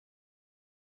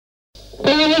From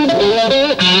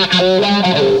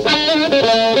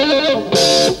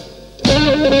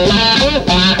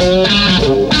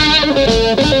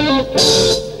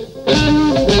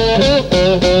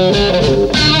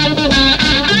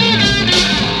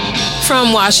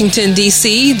Washington,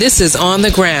 D.C., this is On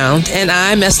the Ground, and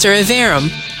I'm Esther Iverum.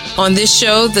 On this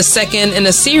show, the second in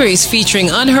a series featuring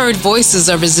unheard voices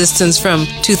of resistance from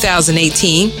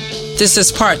 2018, this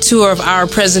is part 2 of our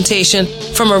presentation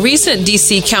from a recent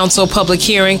D.C. Council public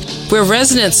hearing where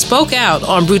residents spoke out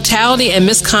on brutality and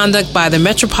misconduct by the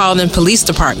Metropolitan Police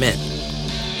Department.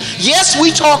 Yes, we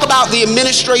talk about the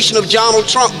administration of Donald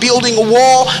Trump building a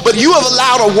wall, but you have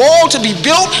allowed a wall to be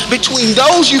built between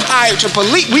those you've hired to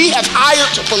police, we have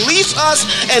hired to police us,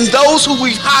 and those who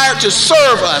we've hired to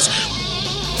serve us.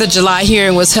 The July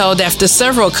hearing was held after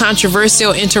several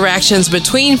controversial interactions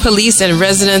between police and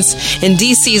residents in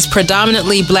D.C.'s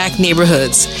predominantly black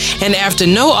neighborhoods, and after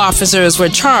no officers were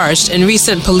charged in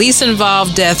recent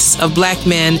police-involved deaths of black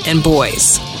men and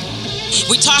boys.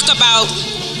 We talk about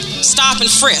stop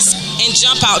and frisk, and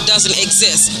jump out doesn't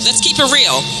exist. Let's keep it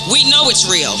real. We know it's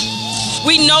real.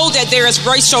 We know that there is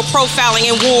racial profiling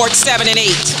in Ward 7 and 8.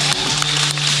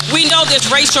 We know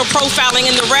there's racial profiling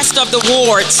in the rest of the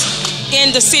wards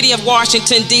in the city of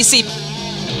Washington, D.C.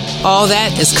 All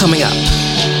that is coming up.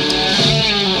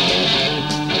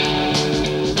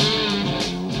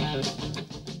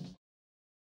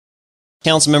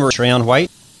 Councilmember Trayon White.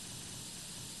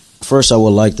 First, I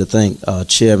would like to thank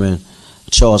Chairman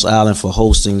Charles Allen for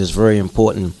hosting this very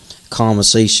important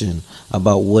conversation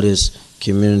about what is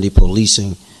community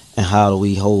policing and how do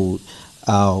we hold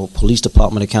our police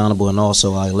department accountable and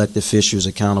also our elected officials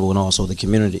accountable and also the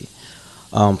community.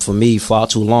 For me, far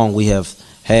too long we have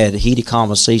had heated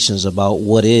conversations about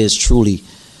what is truly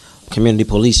community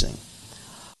policing.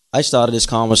 I started this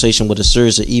conversation with a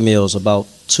series of emails about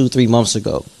 2-3 months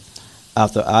ago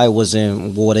after I was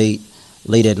in Ward 8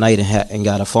 late at night and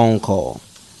got a phone call.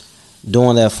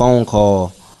 During that phone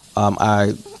call,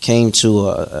 I came to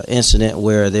an incident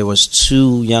where there was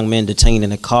 2 young men detained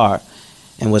in a car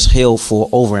and was held for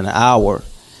over an hour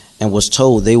and was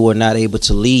told they were not able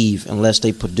to leave unless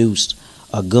they produced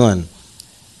a gun.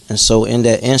 And so in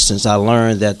that instance, I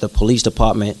learned that the police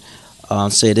department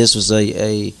said this was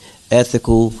a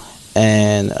ethical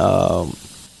and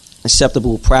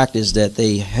acceptable practice that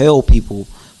they held people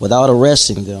without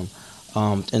arresting them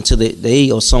until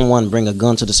they or someone bring a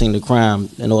gun to the scene of the crime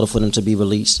in order for them to be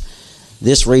released.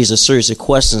 This raised a series of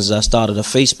questions. I started a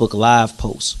Facebook Live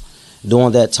post.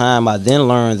 During that time, I then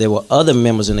learned there were other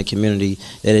members in the community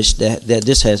that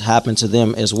this has happened to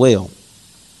them as well.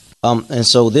 And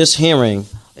so this hearing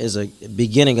is a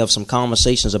beginning of some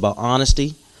conversations about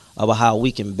honesty, about how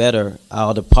we can better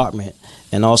our department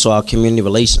and also our community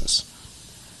relations.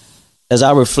 As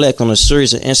I reflect on a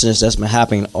series of incidents that's been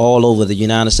happening all over the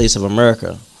United States of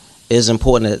America, it is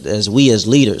important that as we as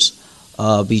leaders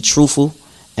be truthful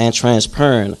and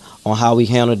transparent on how we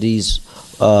handle these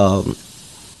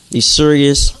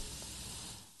serious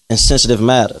and sensitive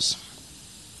matters.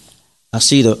 I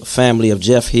see the family of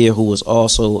Jeff here, who was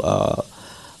also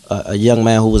a young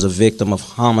man who was a victim of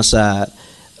homicide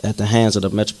at the hands of the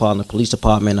Metropolitan Police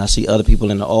Department. I see other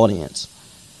people in the audience.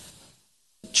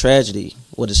 Tragedy,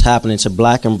 what is happening to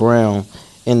black and brown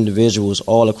individuals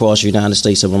all across the United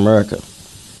States of America.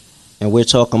 And we're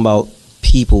talking about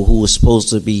people who are supposed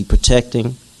to be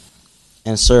protecting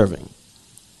and serving.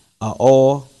 Are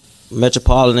all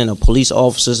Metropolitan or police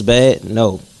officers bad?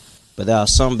 No. But there are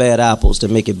some bad apples that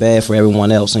make it bad for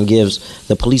everyone else and gives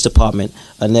the police department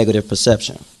a negative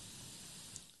perception.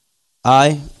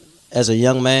 I, as a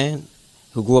young man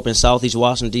who grew up in Southeast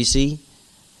Washington, D.C.,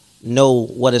 know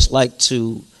what it's like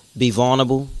to be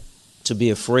vulnerable, to be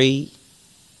afraid,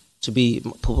 to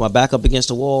put my back up against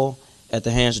the wall at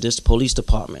the hands of this police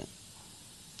department.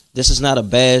 This is not a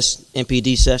bad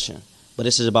MPD session, but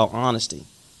this is about honesty.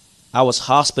 I was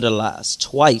hospitalized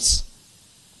twice,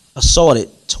 assaulted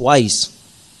twice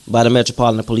by the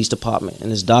Metropolitan Police Department,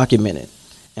 and it's documented.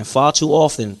 And far too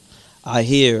often, I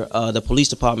hear the police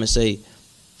department say,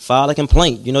 file a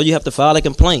complaint. You know, you have to file a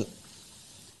complaint.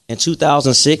 In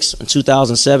 2006 and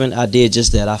 2007, I did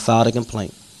just that. I filed a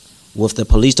complaint with the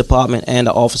police department and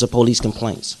the Office of Police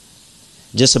Complaints.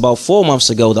 Just about 4 months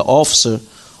ago, the officer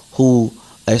who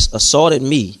assaulted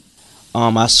me,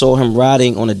 I saw him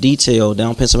riding on a detail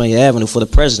down Pennsylvania Avenue for the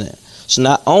president. So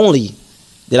not only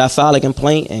did I file a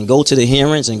complaint and go to the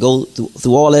hearings and go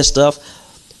through all that stuff,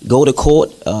 go to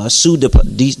court, sue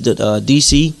the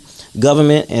D.C.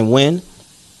 government and win,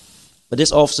 but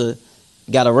this officer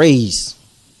got a raise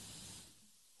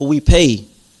who we pay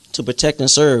to protect and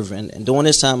serve. And during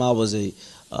this time, I was a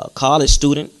college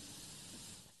student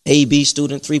AB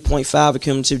student, 3.5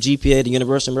 cumulative GPA at the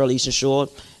University of Maryland Eastern Shore,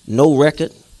 no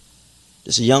record.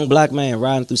 This is a young black man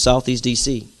riding through Southeast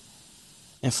DC.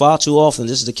 And far too often,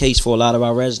 this is the case for a lot of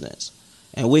our residents.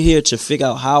 And we're here to figure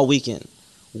out how we can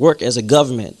work as a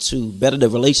government to better the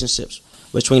relationships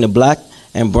between the black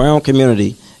and brown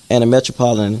community and the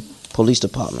Metropolitan Police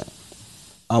Department.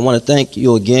 I want to thank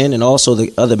you again, and also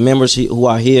the other members who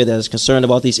are here that is concerned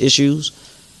about these issues,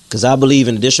 because I believe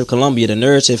in the District of Columbia, the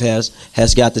narrative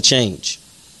has got to change.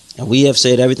 And we have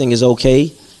said everything is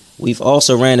okay. We've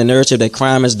also ran the narrative that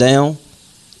crime is down.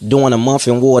 During a month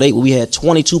in Ward 8, we had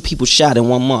 22 people shot in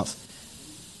 1 month.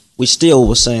 We still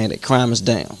were saying that crime is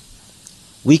down.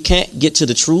 We can't get to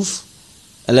the truth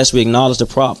unless we acknowledge the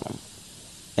problem.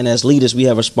 And as leaders, we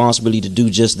have a responsibility to do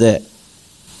just that.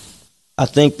 I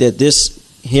think that this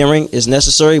hearing is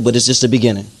necessary, but it's just the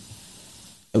beginning.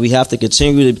 And we have to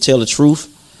continue to tell the truth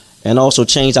and also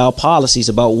change our policies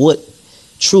about what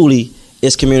truly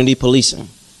is community policing.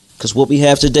 Because what we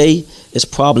have today is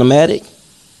problematic,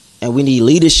 and we need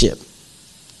leadership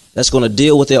that's going to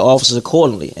deal with their officers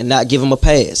accordingly and not give them a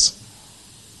pass.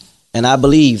 And I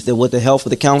believe that with the help of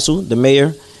the council, the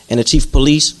mayor, and the chief of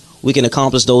police, we can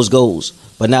accomplish those goals,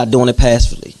 but not doing it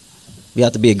passively. We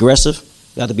have to be aggressive,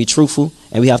 we have to be truthful,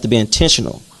 and we have to be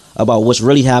intentional about what's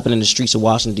really happening in the streets of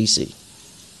Washington, D.C.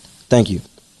 Thank you.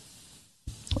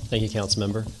 Thank you,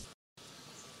 Councilmember.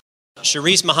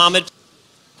 Sharice Muhammad.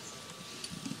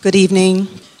 Good evening.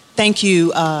 Thank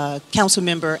you,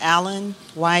 Councilmember Allen,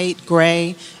 White,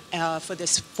 Gray, for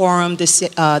this forum this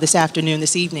afternoon,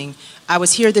 this evening. I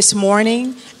was here this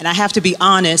morning, and I have to be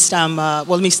honest. Let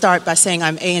me start by saying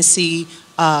I'm ANC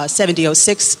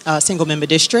 7006 single-member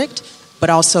district, but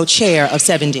also chair of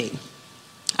 7D.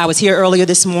 I was here earlier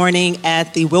this morning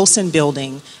at the Wilson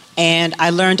Building, and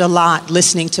I learned a lot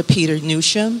listening to Peter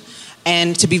Newsham.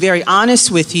 And to be very honest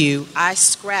with you, I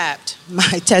scrapped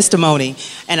my testimony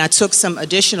and I took some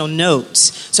additional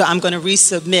notes. So I'm going to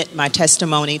resubmit my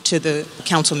testimony to the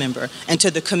council member and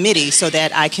to the committee so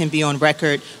that I can be on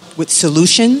record with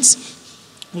solutions.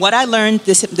 What I learned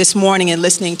this morning in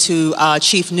listening to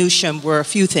Chief Newsham were a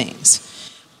few things.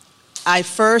 I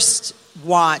first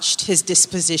watched his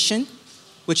disposition,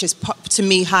 which is to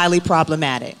me highly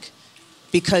problematic,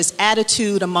 because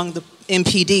attitude among the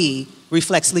MPD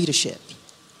reflects leadership.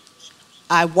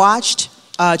 I watched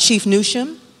Chief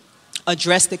Newsham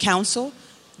address the council.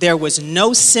 There was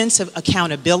no sense of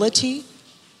accountability.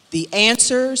 The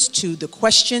answers to the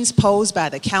questions posed by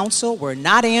the council were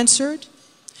not answered.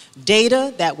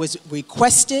 Data that was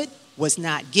requested was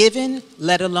not given,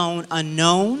 let alone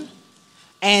unknown.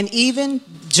 And even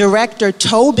Director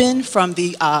Tobin from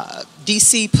the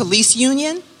DC Police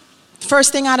Union,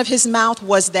 first thing out of his mouth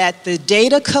was that the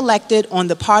data collected on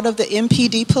the part of the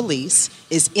MPD police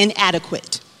is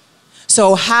inadequate.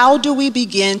 So how do we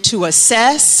begin to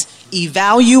assess,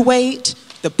 evaluate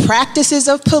the practices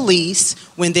of police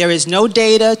when there is no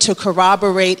data to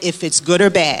corroborate if it's good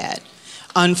or bad?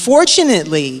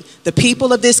 Unfortunately, the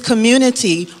people of this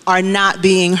community are not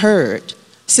being heard,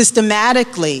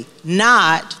 systematically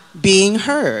not being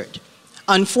heard.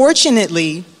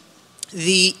 Unfortunately,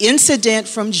 the incident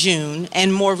from June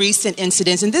and more recent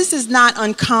incidents, and this is not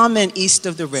uncommon east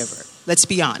of the river, let's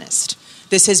be honest.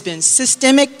 This has been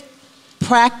systemic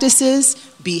practices,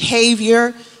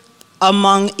 behavior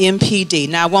among MPD.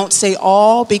 Now, I won't say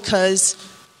all, because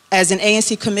as an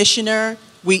ANC commissioner,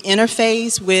 we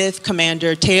interface with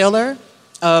Commander Taylor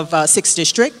of 6th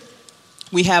District.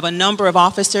 We have a number of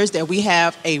officers that we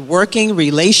have a working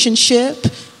relationship.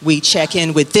 We check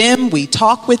in with them, we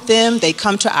talk with them, they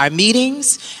come to our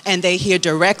meetings, and they hear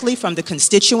directly from the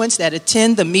constituents that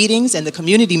attend the meetings and the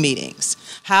community meetings.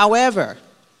 However,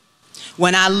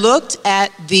 when I looked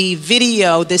at the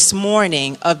video this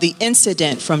morning of the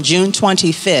incident from June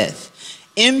 25th,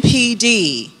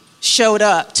 MPD showed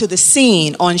up to the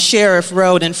scene on Sheriff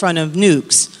Road in front of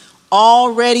Nukes,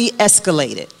 already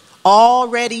escalated,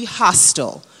 already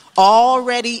hostile,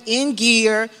 already in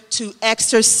gear to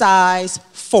exercise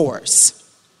force.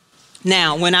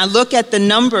 Now, when I look at the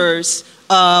numbers,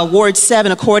 Ward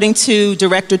 7, according to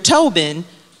Director Tobin,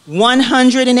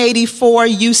 184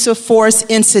 use of force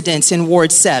incidents in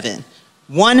Ward 7,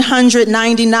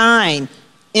 199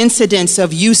 incidents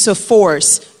of use of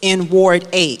force in Ward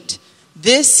 8.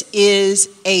 This is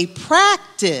a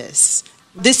practice.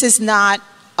 This is not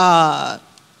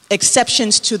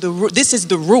exceptions to the rule. This is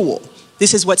the rule.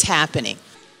 This is what's happening.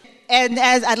 And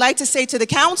as I'd like to say to the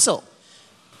council,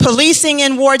 policing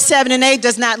in Ward 7 and 8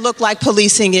 does not look like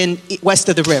policing in west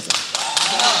of the river.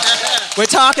 We're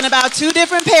talking about two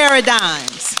different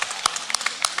paradigms.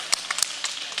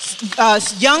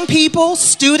 Young people,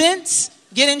 students,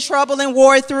 get in trouble in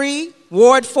Ward 3,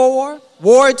 Ward 4,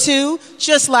 Ward 2,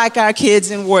 just like our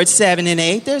kids in Ward 7 and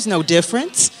 8. There's no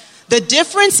difference. The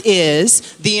difference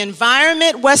is the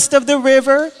environment west of the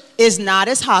river is not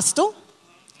as hostile.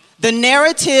 The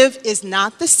narrative is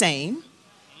not the same.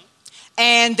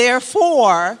 And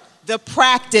therefore, the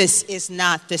practice is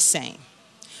not the same.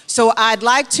 So I'd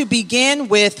like to begin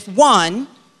with one,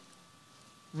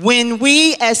 when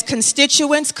we as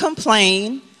constituents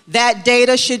complain, that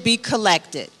data should be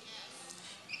collected.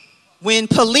 When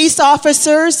police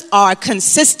officers are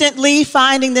consistently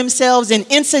finding themselves in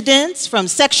incidents from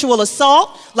sexual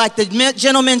assault, like the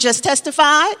gentleman just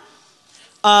testified,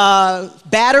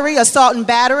 battery, assault and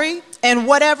battery, and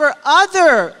whatever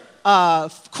other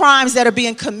crimes that are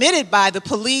being committed by the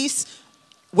police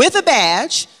with a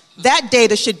badge, that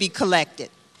data should be collected.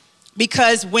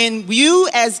 Because when you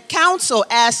as counsel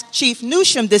asked Chief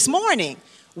Newsham this morning,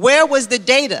 where was the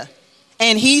data?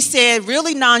 And he said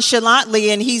really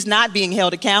nonchalantly, and he's not being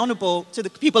held accountable to the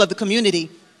people of the community,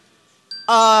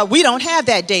 we don't have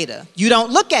that data. You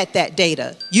don't look at that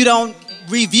data. You don't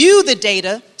review the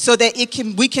data so that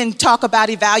we can talk about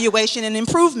evaluation and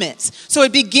improvements. So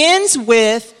it begins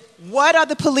with, what are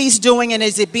the police doing and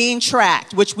is it being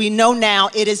tracked, which we know now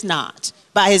it is not,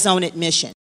 by his own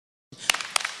admission.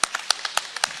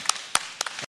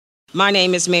 My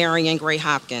name is Marion Gray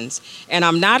Hopkins, and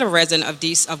I'm not a resident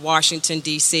of Washington,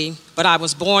 D.C., but I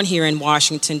was born here in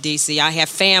Washington, D.C. I have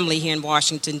family here in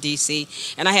Washington, D.C.,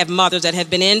 and I have mothers that have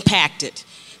been impacted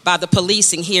by the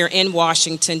policing here in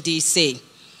Washington, D.C.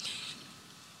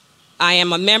 I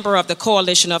am a member of the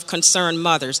Coalition of Concerned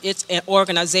Mothers. It's an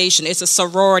organization, it's a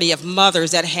sorority of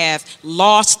mothers that have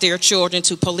lost their children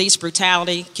to police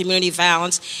brutality, community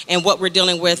violence, and what we're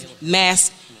dealing with, mass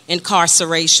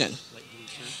incarceration.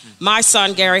 My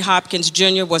son, Gary Hopkins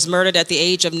Jr., was murdered at the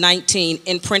age of 19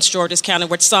 in Prince George's County,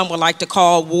 which some would like to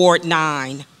call Ward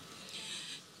 9.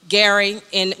 Gary,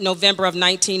 in November of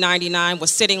 1999, was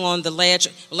sitting on the ledge.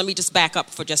 Well, let me just back up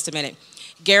for just a minute.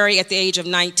 Gary, at the age of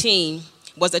 19,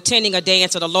 was attending a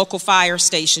dance at a local fire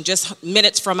station just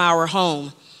minutes from our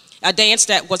home, a dance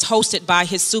that was hosted by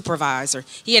his supervisor.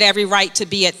 He had every right to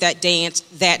be at that dance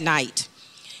that night.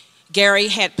 Gary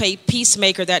had played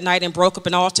peacemaker that night and broke up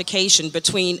an altercation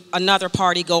between another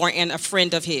party goer and a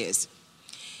friend of his.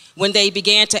 When they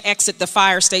began to exit the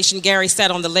fire station, Gary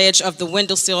sat on the ledge of the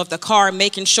windowsill of the car,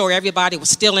 making sure everybody was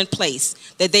still in place,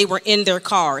 that they were in their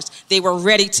cars, they were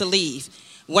ready to leave.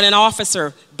 When an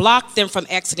officer blocked them from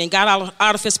exiting, got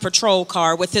out of his patrol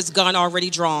car with his gun already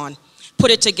drawn,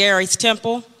 put it to Gary's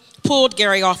temple, pulled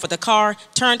Gary off of the car,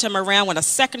 turned him around when a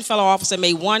second fellow officer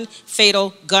made one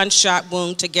fatal gunshot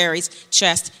wound to Gary's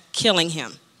chest, killing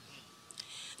him.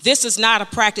 This is not a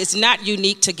practice, it's not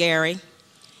unique to Gary.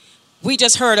 We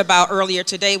just heard about earlier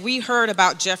today, we heard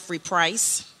about Jeffrey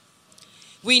Price.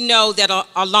 We know that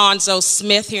Alonzo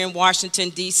Smith here in Washington,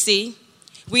 D.C.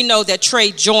 We know that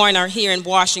Trey Joyner here in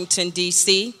Washington,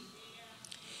 D.C.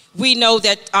 We know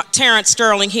that Terrence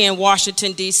Sterling here in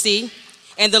Washington, D.C.,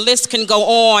 and the list can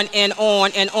go on and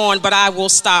on and on, but I will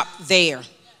stop there.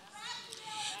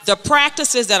 The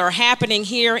practices that are happening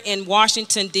here in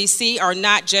Washington, D.C. are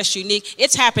not just unique.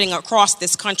 It's happening across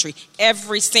this country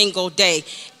every single day.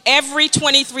 Every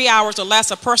 23 hours or less,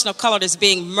 a person of color is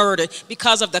being murdered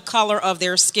because of the color of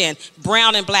their skin.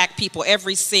 Brown and black people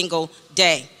every single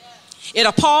day. It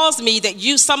appalls me that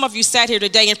some of you sat here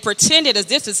today and pretended as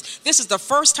this is the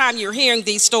first time you're hearing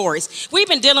these stories. We've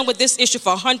been dealing with this issue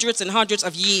for hundreds and hundreds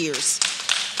of years.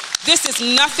 This is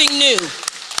nothing new.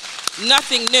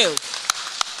 Nothing new.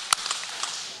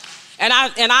 And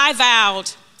I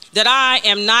vowed that I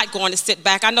am not going to sit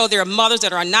back. I know there are mothers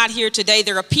that are not here today.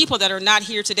 There are people that are not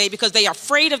here today because they are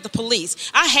afraid of the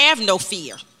police. I have no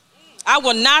fear. I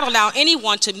will not allow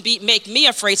anyone to make me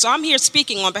afraid. So I'm here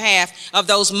speaking on behalf of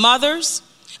those mothers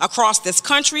across this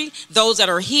country, those that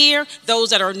are here,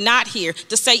 those that are not here,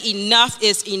 to say enough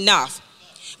is enough.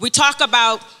 We talk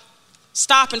about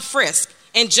stop and frisk,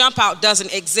 and jump out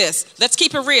doesn't exist. Let's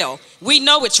keep it real. We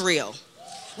know it's real.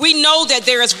 We know that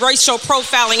there is racial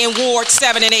profiling in Ward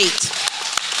 7 and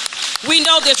 8. We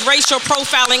know there's racial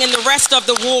profiling in the rest of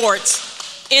the wards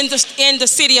in the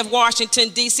city of Washington,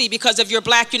 D.C., because if you're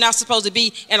black, you're not supposed to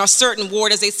be in a certain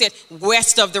ward, as they said,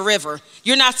 west of the river.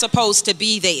 You're not supposed to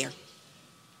be there.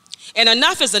 And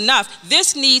enough is enough.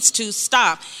 This needs to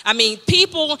stop. I mean,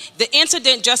 the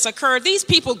incident just occurred. These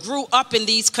people grew up in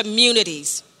these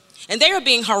communities, and they are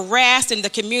being harassed in the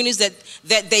communities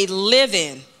that they live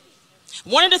in.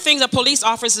 One of the things that police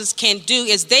officers can do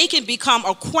is they can become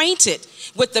acquainted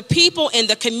with the people in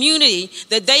the community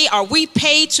that we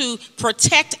pay to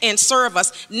protect and serve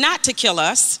us, not to kill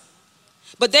us,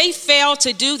 But they fail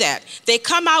to do that. They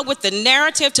come out with the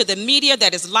narrative to the media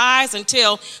that is lies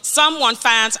until someone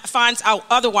finds out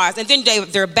otherwise, and then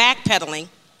they're backpedaling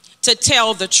to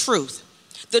tell the truth.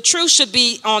 The truth should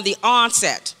be on the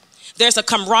onset. There's a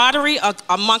camaraderie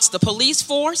amongst the police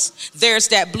force. There's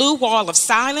that blue wall of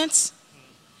silence.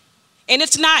 And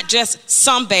it's not just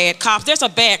some bad cops. There's a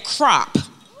bad crop.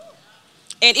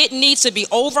 And it needs to be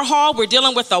overhauled. We're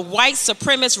dealing with a white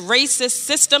supremacist racist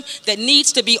system that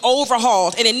needs to be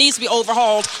overhauled. And it needs to be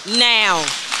overhauled now.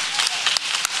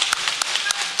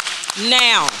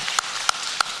 Now.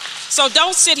 So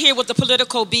don't sit here with the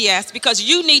political BS, because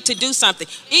you need to do something.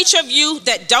 Each of you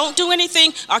that don't do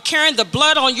anything are carrying the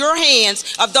blood on your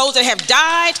hands of those that have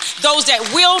died, those that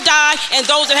will die, and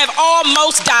those that have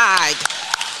almost died.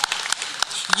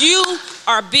 You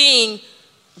are being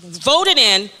voted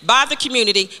in by the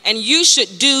community, and you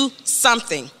should do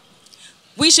something.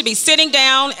 We should be sitting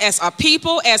down as a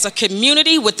people, as a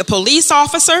community, with the police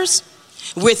officers,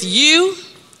 with you,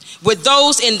 with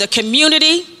those in the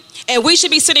community, and we should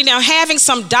be sitting down having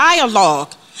some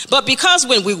dialogue. But because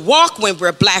when we walk when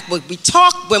we're black, when we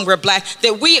talk when we're black,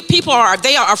 that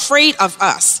they are afraid of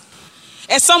us.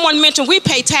 As someone mentioned, we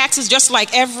pay taxes just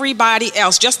like everybody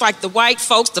else, just like the white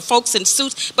folks, the folks in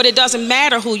suits, but it doesn't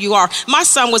matter who you are. My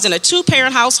son was in a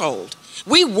 2-parent household.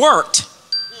 We worked.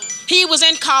 He was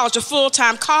in college, a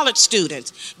full-time college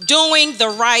student, doing the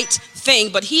right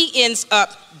thing, but he ends up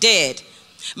dead.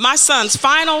 My son's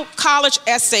final college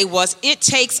essay was, "It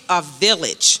takes a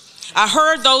village." I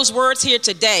heard those words here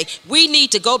today. We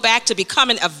need to go back to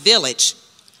becoming a village.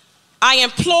 I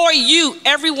implore you,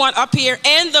 everyone up here,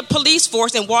 and the police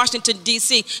force in Washington,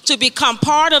 D.C., to become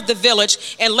part of the village,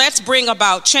 and let's bring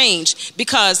about change,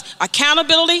 because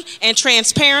accountability and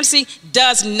transparency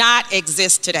does not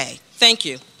exist today. Thank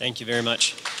you. Thank you very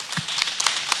much.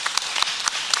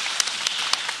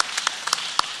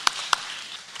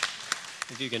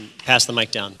 If you can pass the mic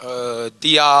down.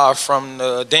 DR from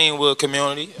the Deanwood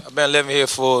community. I've been living here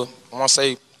for, I want to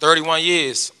say, 31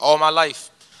 years, all my life.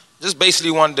 Just basically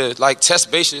wanted to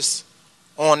test bases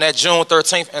on that June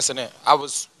 13th incident. I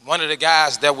was one of the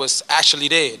guys that was actually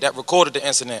there, that recorded the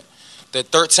incident. The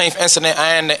 13th incident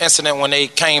and the incident when they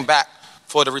came back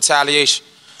for the retaliation.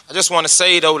 I just want to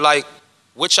say though,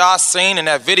 what y'all seen in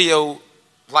that video,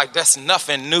 that's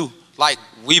nothing new.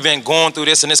 We've been going through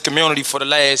this in this community for the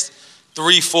last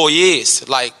 3-4 years.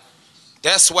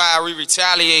 That's why we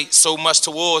retaliate so much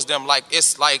towards them.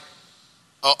 It's an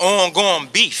ongoing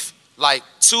beef.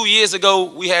 2 years ago,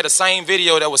 we had the same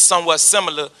video that was somewhat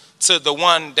similar to the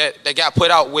one that got put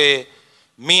out, where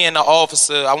me and the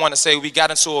officer, I want to say, we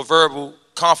got into a verbal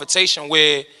confrontation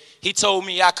where he told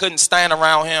me I couldn't stand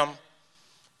around him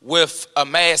with a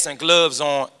mask and gloves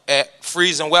on at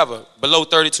freezing weather, below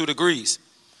 32 degrees.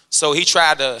 So he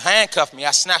tried to handcuff me.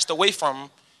 I snatched away from him,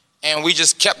 and we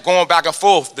just kept going back and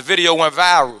forth. The video went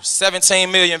viral,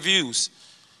 17 million views.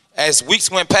 As weeks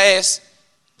went past,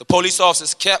 the police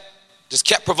officers kept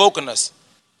provoking us.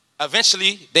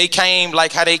 Eventually, they came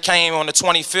how they came on the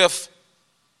 25th,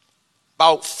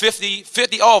 about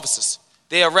 50 officers.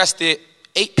 They arrested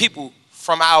 8 people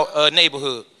from our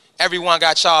neighborhood. Everyone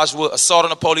got charged with assault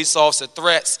on a police officer,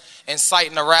 threats,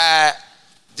 inciting a riot.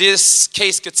 This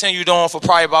case continued on for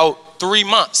probably about 3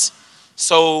 months.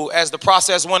 So as the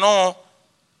process went on,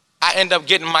 I ended up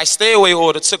getting my stay-away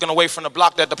order taken away from the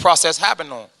block that the process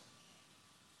happened on.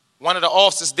 One of the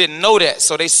officers didn't know that,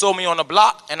 so they saw me on the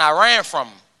block, and I ran from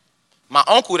them. My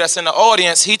uncle that's in the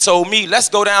audience, he told me, let's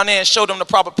go down there and show them the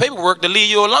proper paperwork to leave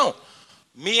you alone.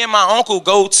 Me and my uncle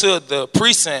go to the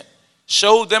precinct,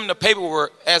 showed them the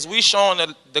paperwork. As we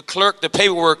showing the clerk the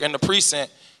paperwork in the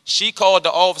precinct, she called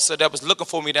the officer that was looking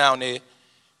for me down there.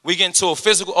 We get into a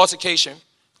physical altercation.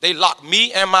 They locked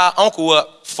me and my uncle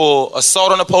up for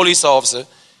assault on a police officer.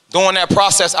 During that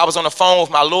process, I was on the phone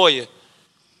with my lawyer.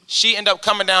 She ended up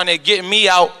coming down there, getting me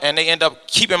out, and they ended up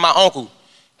keeping my uncle.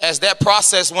 As that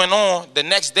process went on, the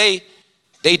next day,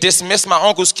 they dismissed my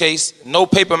uncle's case, no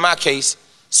paper in my case.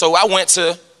 So I went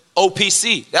to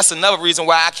OPC. That's another reason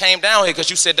why I came down here, because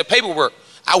you said the paperwork.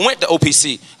 I went to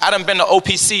OPC. I done been to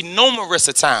OPC numerous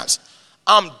of times.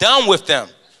 I'm done with them.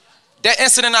 That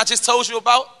incident I just told you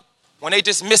about, when they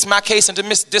dismissed my case and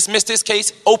dismissed this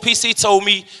case, OPC told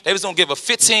me they was gonna give a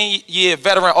 15-year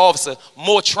veteran officer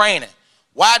more training.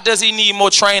 Why does he need more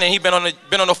training? He been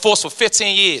on the force for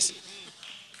 15 years.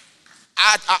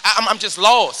 I'm just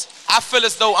lost. I feel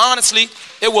as though, honestly,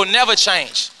 it will never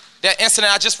change. That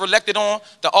incident I just reflected on,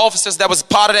 the officers that was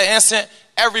part of that incident,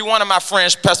 every one of my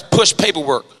friends pushed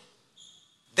paperwork.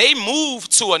 They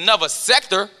moved to another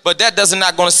sector, but that doesn't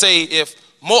not going to say if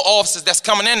more officers that's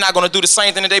coming in not going to do the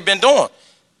same thing that they've been doing.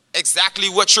 exactly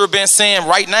what you're been saying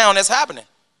right now, and that's happening.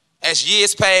 As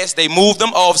years passed, they moved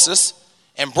them officers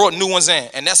and brought new ones in,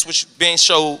 and that's what's being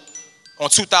showed on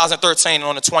 2013 and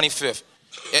on the 25th.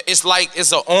 It's like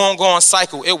it's an ongoing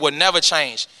cycle. It will never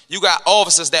change. You got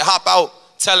officers that hop out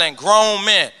telling grown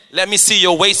men, "Let me see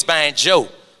your waistband, Joe."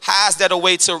 How is that a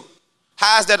way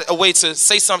to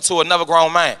say something to another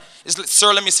grown man?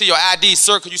 Sir, let me see your ID.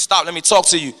 Sir, could you stop? Let me talk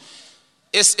to you.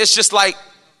 It's just like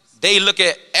they look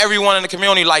at everyone in the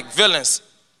community like villains.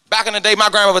 Back in the day, my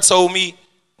grandmother told me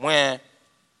when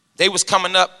they was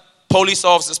coming up, police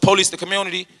officers, police the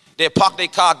community, they'd park their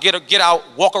car, get out,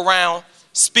 walk around,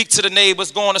 speak to the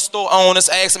neighbors, go on the store owners,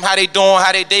 ask them how they doing,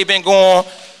 how they day been going.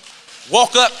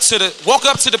 Walk up to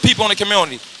the people in the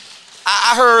community.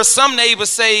 I heard some neighbors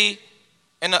say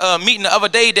in a meeting the other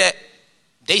day that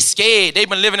they scared. They've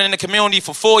been living in the community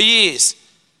for 4 years,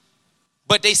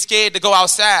 but they scared to go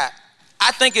outside.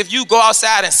 I think if you go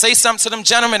outside and say something to them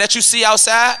gentlemen that you see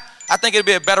outside, I think it'd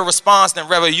be a better response than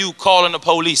rather you calling the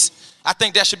police. I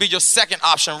think that should be your second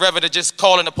option rather than just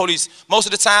calling the police. Most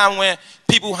of the time when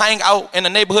people hang out in the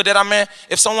neighborhood that I'm in,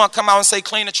 if someone come out and say,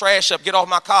 clean the trash up, get off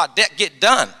my car, that get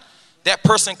done. That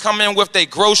person come in with their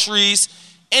groceries,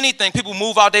 anything. People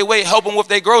move out their way, help them with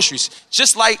their groceries.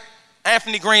 Just like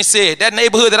Anthony Green said, that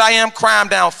neighborhood that I am, crime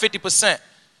down 50%.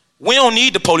 We don't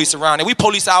need the police around there. We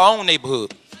police our own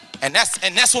neighborhood. And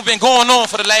that's what's been going on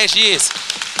for the last years.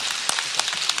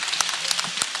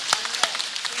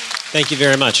 Thank you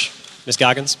very much. Ms.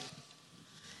 Goggins?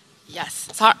 Yes,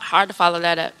 it's hard to follow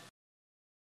that up.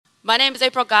 My name is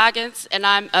April Goggins, and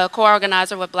I'm a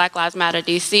co-organizer with Black Lives Matter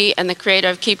DC and the creator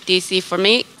of Keep DC For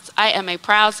Me. I am a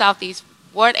proud Southeast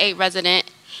Ward 8 resident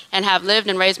and have lived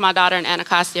and raised my daughter in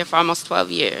Anacostia for almost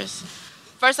 12 years.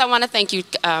 First, I want to thank you,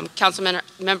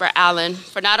 Councilmember Allen,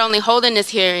 for not only holding this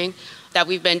hearing that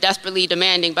we've been desperately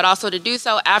demanding, but also to do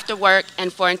so after work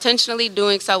and for intentionally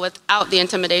doing so without the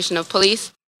intimidation of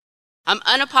police. I'm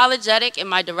unapologetic in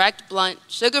my direct, blunt,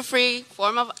 sugar-free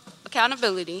form of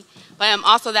accountability, but I am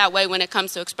also that way when it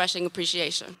comes to expressing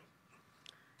appreciation.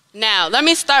 Now, let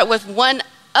me start with one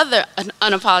other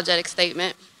unapologetic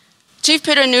statement. Chief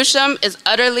Peter Newsham is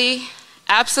utterly,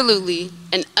 absolutely,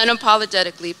 and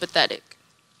unapologetically pathetic.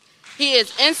 He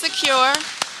is insecure,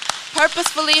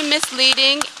 purposefully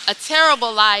misleading, a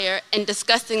terrible liar, and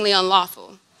disgustingly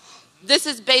unlawful. This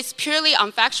is based purely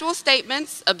on factual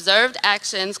statements, observed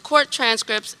actions, court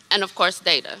transcripts, and of course,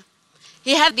 data.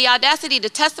 He had the audacity to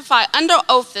testify under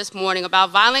oath this morning about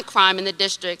violent crime in the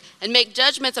district and make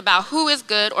judgments about who is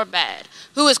good or bad,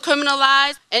 who is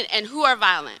criminalized, and who are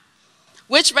violent,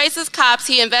 which racist cops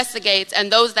he investigates,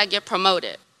 and those that get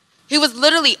promoted. He was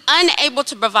literally unable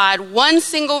to provide one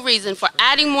single reason for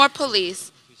adding more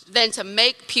police than to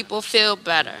make people feel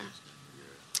better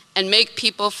and make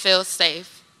people feel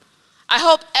safe. I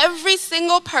hope every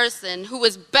single person who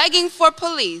is begging for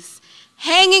police,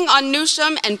 hanging on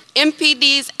Newsham and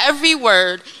MPD's every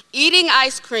word, eating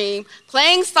ice cream,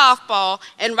 playing softball,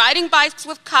 and riding bikes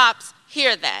with cops,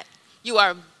 hear that. You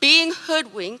are being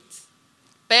hoodwinked,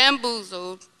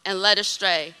 bamboozled, and led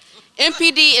astray.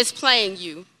 MPD is playing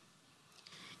you.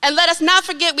 And let us not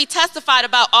forget we testified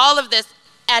about all of this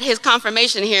at his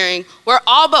confirmation hearing, where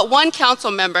all but one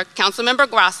council member, Councilmember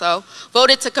Grasso,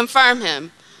 voted to confirm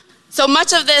him. So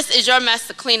much of this is your mess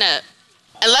to clean up.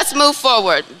 And let's move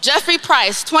forward. Jeffrey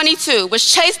Price, 22, was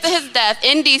chased to his death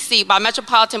in DC by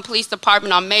Metropolitan Police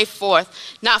Department on May 4th,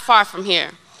 not far from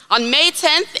here. On May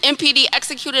 10th, MPD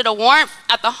executed a warrant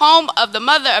at the home of the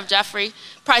mother of Jeffrey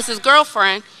Price's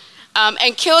girlfriend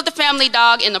and killed the family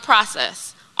dog in the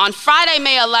process. On Friday,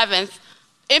 May 11th,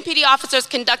 MPD officers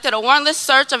conducted a warrantless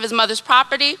search of his mother's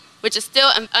property, which is still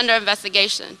under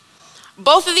investigation.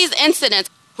 Both of these incidents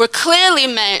were clearly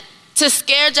meant to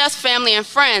scare Jeff's family and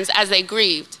friends as they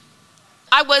grieved.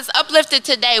 I was uplifted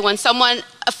today when someone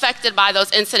affected by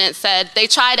those incidents said, they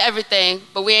tried everything,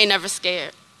 but we ain't never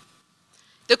scared.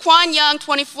 Daquan Young,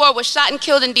 24, was shot and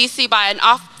killed in DC by an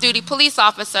off-duty police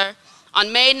officer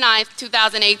on May 9th,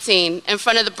 2018, in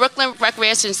front of the Brooklyn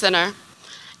Recreation Center.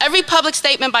 Every public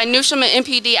statement by Newsham and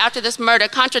MPD after this murder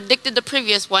contradicted the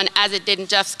previous one, as it did in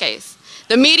Jeff's case.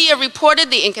 The media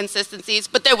reported the inconsistencies,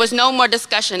 but there was no more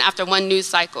discussion after one news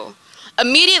cycle,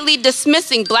 immediately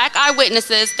dismissing black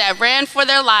eyewitnesses that ran for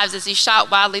their lives as he shot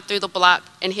wildly through the block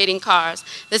and hitting cars.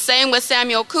 The same with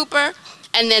Samuel Cooper,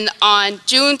 and then on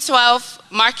June 12th,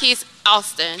 Marquise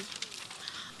Alston.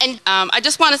 And I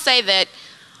just want to say that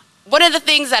one of the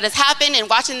things that has happened in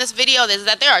watching this video is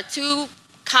that there are two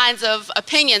kinds of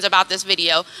opinions about this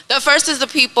video. The first is the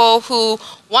people who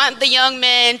want the young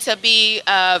men to be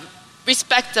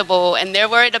respectable and they're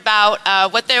worried about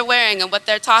what they're wearing and what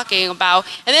they're talking about.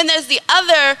 And then there's the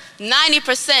other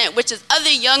 90%, which is other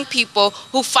young people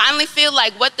who finally feel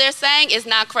like what they're saying is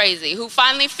not crazy, who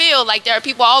finally feel like there are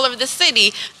people all over the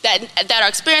city that are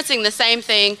experiencing the same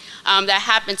thing that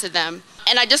happened to them.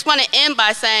 And I just want to end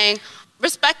by saying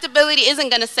respectability isn't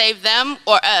going to save them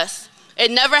or us.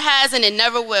 It never has and it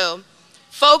never will.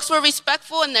 Folks were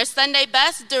respectful in their Sunday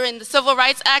best during the civil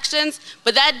rights actions,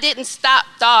 but that didn't stop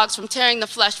dogs from tearing the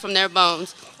flesh from their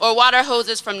bones or water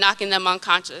hoses from knocking them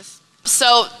unconscious.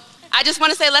 So I just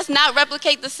want to say, let's not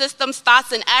replicate the system's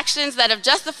thoughts and actions that have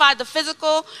justified the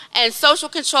physical and social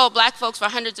control of black folks for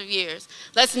hundreds of years.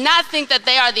 Let's not think that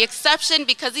they are the exception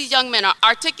because these young men are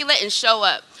articulate and show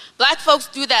up. Black folks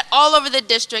do that all over the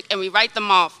district and we write them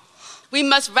off. We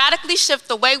must radically shift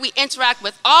the way we interact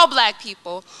with all black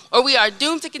people, or we are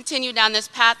doomed to continue down this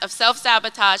path of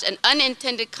self-sabotage and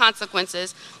unintended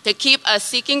consequences to keep us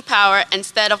seeking power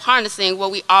instead of harnessing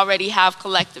what we already have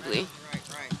collectively.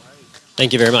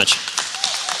 Thank you very much.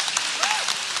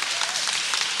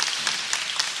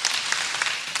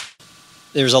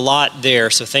 There's a lot there,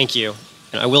 so thank you.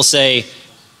 And I will say,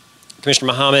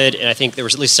 Commissioner Muhammad, and I think there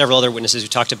was at least several other witnesses who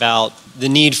talked about the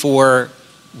need for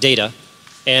data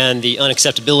and the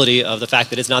unacceptability of the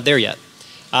fact that it's not there yet.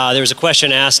 There was a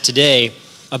question asked today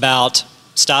about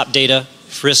stop data,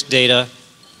 frisk data,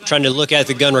 trying to look at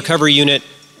the gun recovery unit,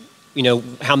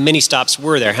 how many stops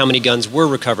were there, how many guns were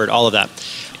recovered, all of that.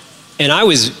 And I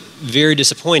was very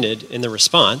disappointed in the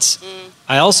response.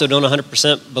 I also don't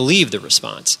 100% believe the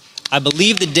response. I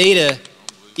believe the data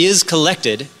is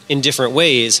collected in different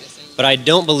ways, but I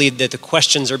don't believe that the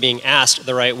questions are being asked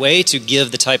the right way to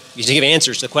give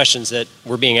answers to the questions that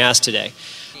were being asked today.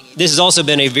 This has also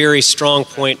been a very strong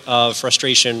point of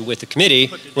frustration with the committee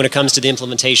when it comes to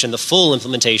the full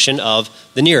implementation of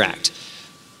the NEAR Act.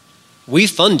 We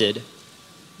funded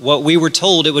what we were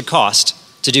told it would cost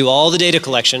to do all the data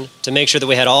collection, to make sure that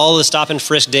we had all the stop and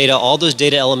frisk data, all those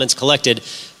data elements collected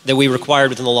that we required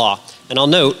within the law. And I'll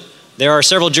note, there are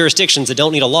several jurisdictions that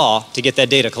don't need a law to get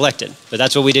that data collected, but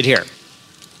that's what we did here.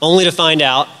 Only to find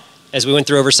out, as we went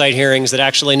through oversight hearings, that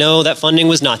actually, no, that funding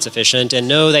was not sufficient, and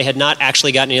no, they had not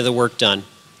actually gotten any of the work done.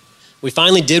 We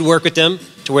finally did work with them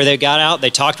to where they got out,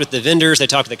 they talked with the vendors, they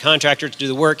talked with the contractor to do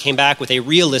the work, came back with a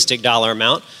realistic dollar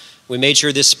amount. We made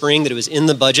sure this spring that it was in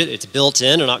the budget, it's built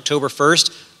in on October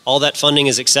 1st, all that funding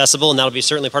is accessible, and that'll be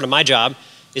certainly part of my job,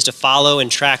 is to follow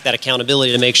and track that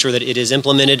accountability to make sure that it is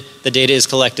implemented, the data is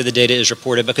collected, the data is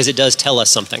reported, because it does tell us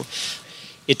something.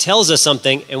 It tells us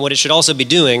something, and what it should also be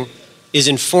doing is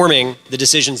informing the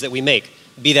decisions that we make,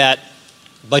 be that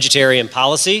budgetary and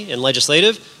policy and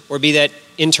legislative, or be that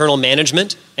internal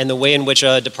management and the way in which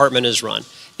a department is run.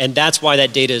 And that's why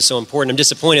that data is so important. I'm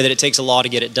disappointed that it takes a law to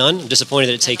get it done. I'm disappointed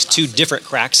that it takes two different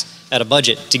cracks at a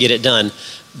budget to get it done,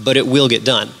 but it will get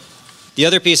done. The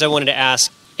other piece I wanted to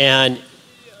ask, and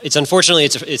it's unfortunately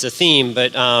it's a theme,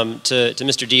 but to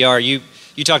Mr. DR,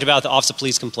 you talked about the Office of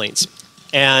Police Complaints.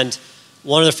 And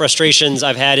one of the frustrations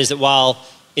I've had is that while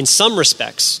in some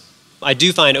respects I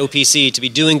do find OPC to be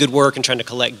doing good work and trying to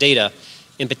collect data,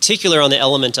 in particular on the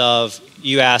element of,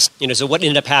 you asked, so what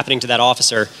ended up happening to that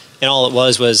officer? And all it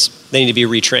was they need to be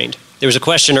retrained. There was a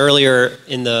question earlier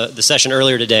in the session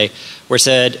earlier today where it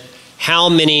said, how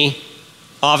many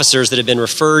officers that have been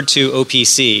referred to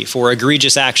OPC for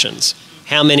egregious actions,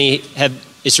 how many have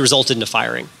it's resulted into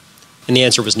firing? And the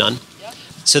answer was none.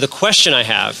 So the question I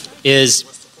have is,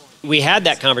 we had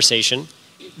that conversation.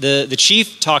 The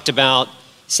chief talked about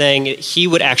saying he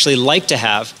would actually like to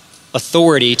have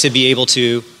authority to be able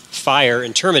to fire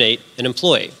and terminate an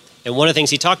employee. And one of the things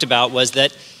he talked about was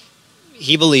that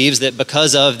he believes that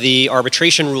because of the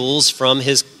arbitration rules from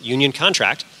his union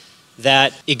contract,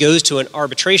 that it goes to an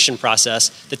arbitration process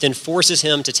that then forces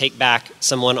him to take back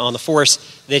someone on the force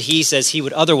that he says he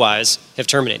would otherwise have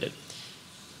terminated.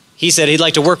 He said he'd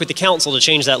like to work with the council to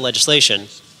change that legislation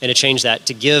and to change that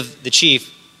to give the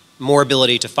chief more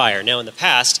ability to fire. Now, in the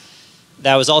past,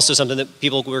 that was also something that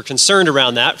people were concerned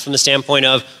around that from the standpoint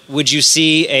of, would you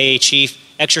see a chief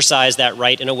exercise that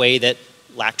right in a way that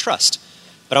lacked trust?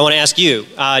 But I want to ask you,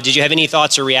 did you have any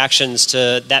thoughts or reactions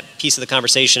to that piece of the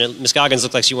conversation? And Ms. Goggins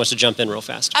looks like she wants to jump in real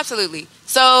fast. Absolutely.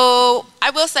 So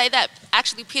I will say that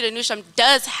actually Peter Newsham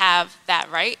does have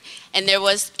that right. And there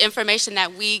was information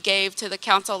that we gave to the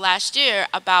council last year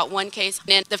about one case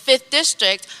in the 5th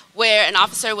District where an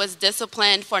officer was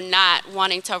disciplined for not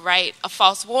wanting to write a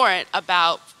false warrant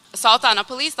about assault on a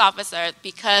police officer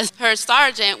because her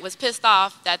sergeant was pissed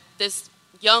off that this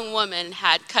young woman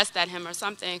had cussed at him or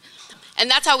something. And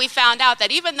that's how we found out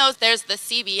that even though there's the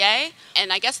CBA,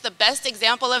 and I guess the best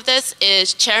example of this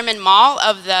is Chairman Maul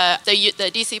of the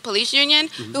DC Police Union,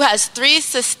 who has 3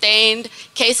 sustained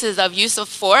cases of use of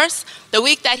force. The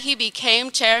week that he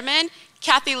became chairman,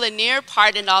 Kathy Lanier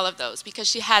pardoned all of those because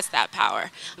she has that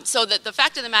power. So the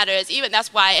fact of the matter is, even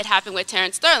that's why it happened with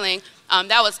Terrence Sterling.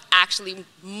 That was actually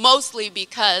mostly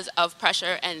because of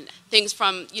pressure and things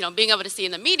from being able to see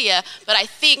in the media. But I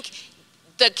think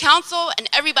the council and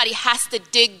everybody has to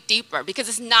dig deeper because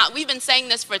it's not. We've been saying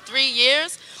this for 3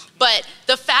 years. But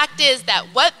the fact is that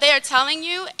what they're telling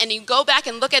you, and you go back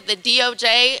and look at the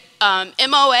DOJ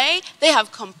MOA, they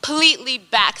have completely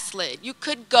backslid. You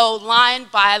could go line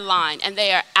by line, and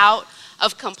they are out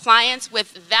of compliance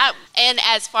with that, and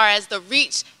as far as the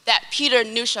reach that Peter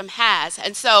Newsham has.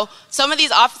 And so some of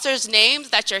these officers' names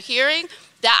that you're hearing,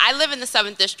 that I live in the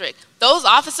 7th District, those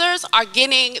officers are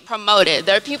getting promoted.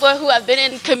 There are people who have been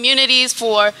in communities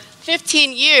for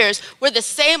 15 years where the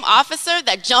same officer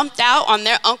that jumped out on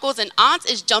their uncles and aunts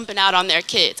is jumping out on their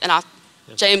kids. And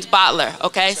James Bottler,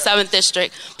 okay, 7th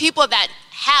District. People that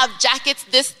have jackets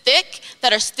this thick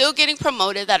that are still getting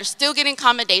promoted, that are still getting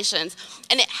commendations,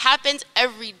 and it happens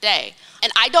every day.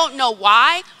 And I don't know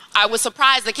why. I was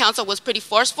surprised the council was pretty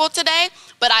forceful today,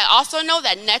 but I also know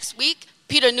that next week,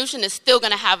 Peter Newsham is still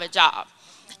gonna have a job.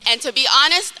 And to be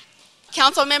honest,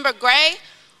 Councilmember Gray,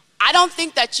 I don't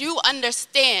think that you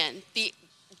understand the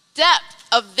depth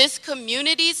of this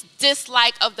community's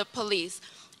dislike of the police.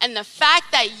 And the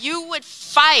fact that you would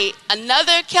fight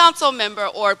another council member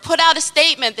or put out a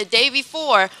statement the day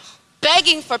before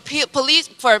begging for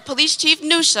Police Chief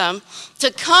Newsham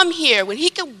to come here when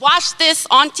he could watch this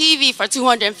on TV for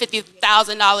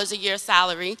 $250,000 a year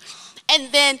salary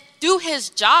and then do his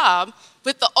job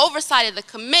with the oversight of the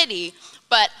committee.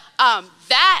 But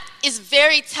that is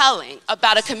very telling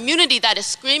about a community that is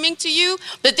screaming to you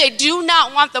that they do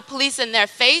not want the police in their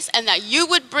face and that you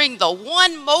would bring the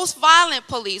one most violent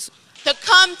police to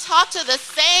come talk to the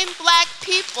same black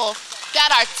people that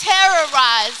are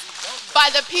terrorized by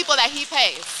the people that he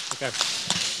pays. Okay.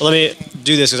 Well, let me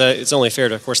do this because it's only fair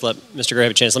to, of course, let Mr. Gray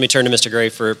have a chance. Let me turn to Mr. Gray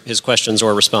for his questions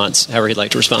or response, however he'd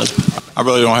like to respond. I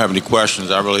really don't have any questions.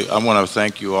 I want to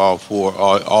thank you all for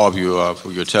all of you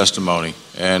for your testimony.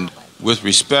 And with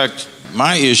respect,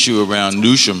 my issue around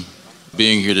Newsham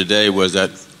being here today was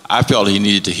that I felt he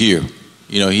needed to hear.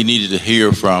 He needed to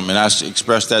hear from, and I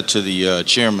expressed that to the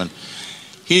chairman.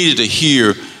 He needed to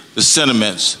hear the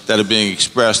sentiments that are being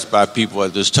expressed by people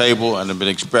at this table and have been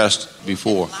expressed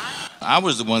before. I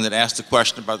was the one that asked the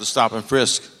question about the stop and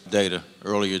frisk data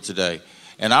earlier today.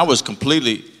 And I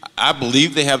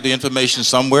believe they have the information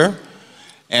somewhere.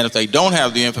 And if they don't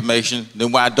have the information,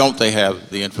 then why don't they have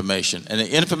the information? And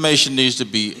the information needs to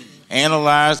be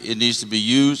analyzed. It needs to be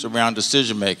used around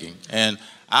decision making. And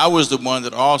I was the one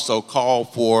that also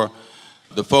called for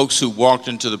the folks who walked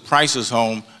into the Price's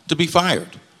home to be fired.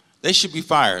 They should be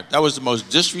fired. That was the most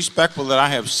disrespectful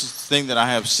thing that I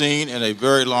have seen in a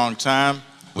very long time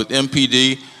with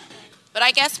MPD. But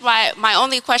I guess my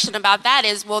only question about that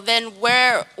is, well, then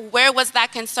where was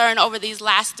that concern over these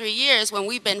last 3 years when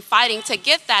we've been fighting to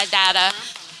get that data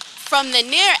from the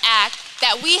NEAR Act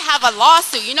that we have a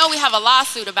lawsuit? We have a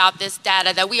lawsuit about this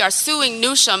data that we are suing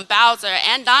Newsham, Bowser,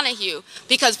 and Donahue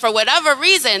because for whatever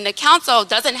reason, the council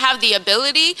doesn't have the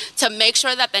ability to make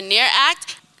sure that the NEAR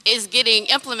Act is getting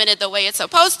implemented the way it's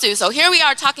supposed to. So here we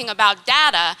are talking about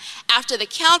data after the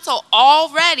council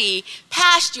already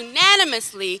passed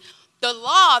unanimously the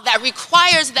law that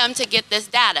requires them to get this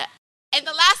data. And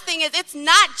the last thing is, it's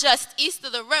not just east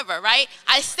of the river, right?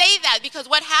 I say that because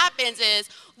what happens is,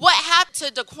 what happened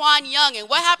to Daquan Young and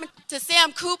what happened to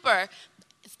Sam Cooper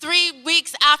 3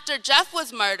 weeks after Jeff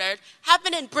was murdered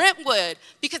happened in Brentwood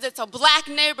because it's a black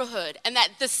neighborhood, and that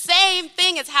the same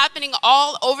thing is happening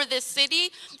all over this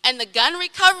city, and the gun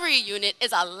recovery unit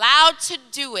is allowed to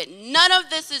do it. None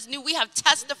of this is new. We have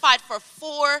testified for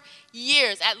 4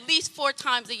 years, at least 4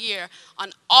 times a year,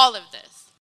 on all of this.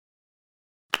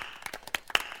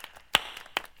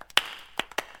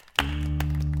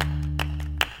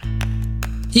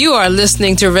 You are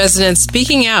listening to residents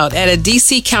speaking out at a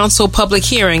D.C. Council public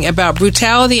hearing about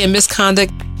brutality and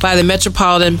misconduct by the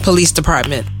Metropolitan Police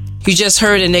Department. You just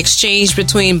heard an exchange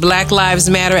between Black Lives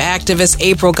Matter activist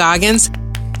April Goggins,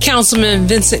 Councilman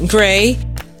Vincent Gray,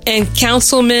 and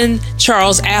Councilman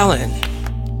Charles Allen.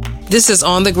 This is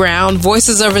On the Ground,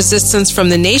 Voices of Resistance from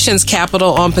the nation's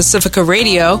capital on Pacifica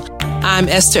Radio. I'm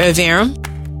Esther Averum,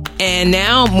 and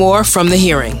now more from the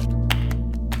hearing.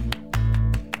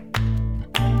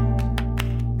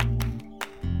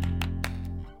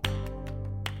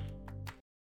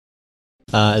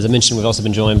 As I mentioned, we've also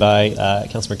been joined by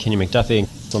Councilmember Kenny McDuffie.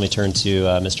 So let me turn to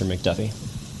Mr. McDuffie.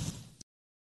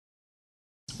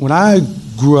 When I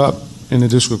grew up in the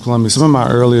District of Columbia, some of my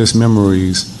earliest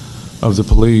memories of the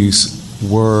police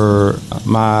were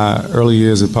my early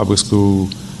years at public school,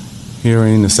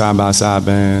 hearing the side-by-side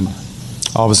band,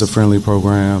 officer-friendly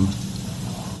program,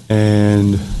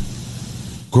 and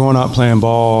growing up playing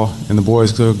ball in the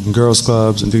Boys and Girls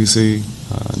Clubs in D.C.,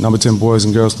 Number 10 Boys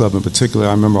and Girls Club in particular.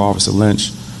 I remember Officer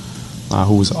Lynch,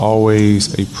 who was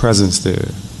always a presence there.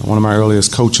 One of my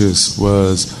earliest coaches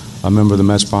was a member of the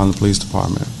Metropolitan Police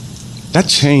Department. That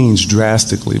changed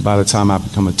drastically by the time I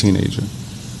became a teenager.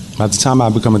 By the time I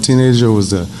became a teenager, it was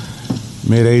the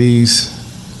mid-'80s,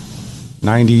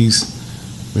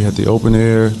 90s. We had the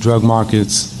open-air drug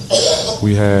markets.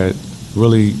 We had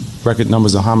really record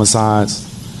numbers of homicides.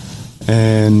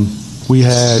 And we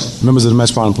had members of the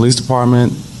Metropolitan Police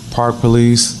Department, Park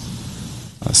Police,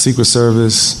 Secret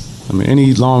Service. I mean,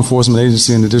 any law enforcement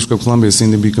agency in the District of Columbia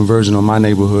seemed to be converging on my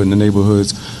neighborhood and the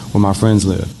neighborhoods where my friends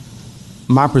live.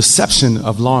 My perception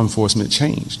of law enforcement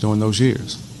changed during those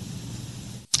years.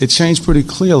 It changed pretty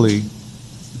clearly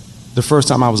the first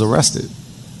time I was arrested.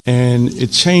 And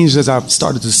it changed as I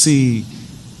started to see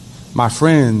my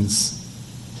friends,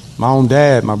 my own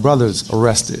dad, my brothers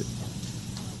arrested.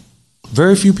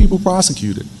 Very few people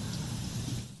prosecuted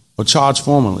or charged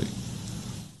formally.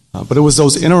 But it was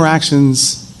those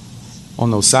interactions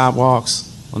on those sidewalks,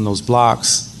 on those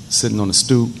blocks, sitting on the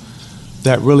stoop,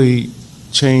 that really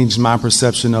changed my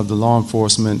perception of the law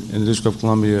enforcement in the District of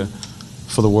Columbia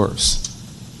for the worse.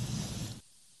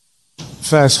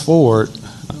 Fast forward,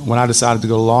 when I decided to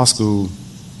go to law school,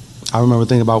 I remember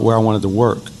thinking about where I wanted to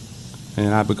work.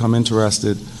 And I'd become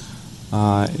interested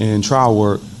in trial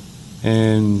work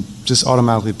and just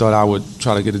automatically thought I would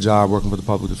try to get a job working for the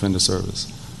Public Defender Service.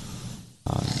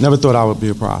 Never thought I would be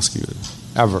a prosecutor,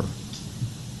 ever.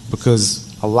 Because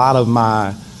a lot of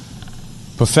my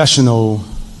professional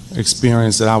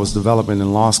experience that I was developing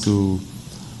in law school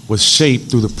was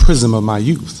shaped through the prism of my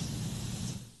youth.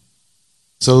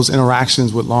 So those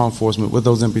interactions with law enforcement, with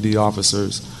those MPD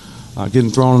officers, getting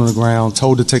thrown on the ground,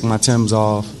 told to take my Timbs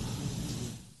off,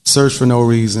 searched for no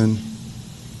reason,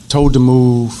 told to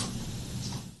move,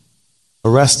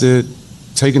 arrested,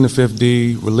 taken to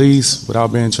 5D, released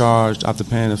without being charged after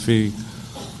paying a fee.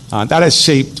 That has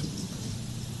shaped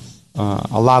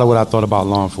a lot of what I thought about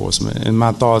law enforcement, and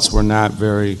my thoughts were not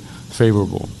very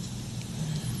favorable.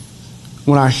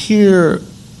 When I hear,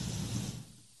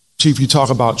 Chief, you talk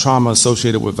about trauma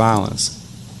associated with violence,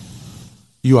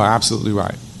 you are absolutely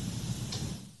right.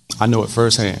 I know it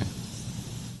firsthand.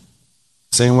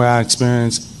 Same way I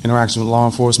experience interaction with law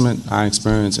enforcement, I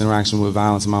experience interaction with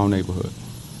violence in my own neighborhood.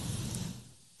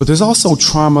 But there's also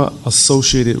trauma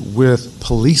associated with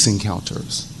police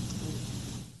encounters.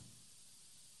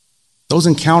 Those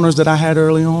encounters that I had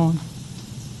early on,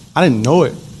 I didn't know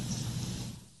it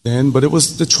then, but it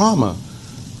was the trauma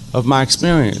of my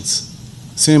experience.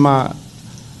 Seeing my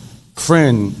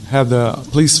friend have the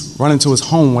police run into his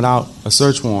home without a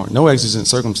search warrant, no exigent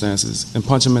circumstances, and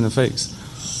punch him in the face.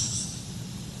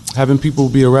 Having people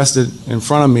be arrested in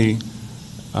front of me,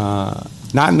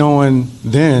 not knowing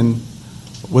then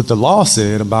what the law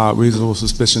said about reasonable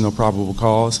suspicion or probable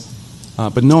cause,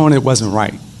 but knowing it wasn't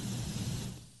right.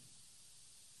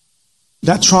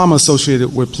 That trauma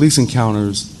associated with police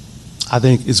encounters, I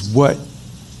think, is what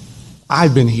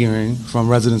I've been hearing from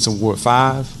residents of Ward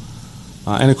 5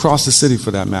 and across the city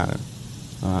for that matter.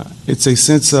 It's a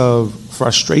sense of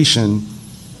frustration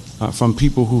from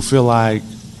people who feel like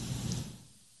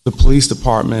the police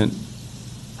department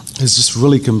is just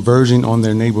really converging on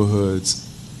their neighborhoods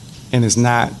and is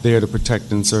not there to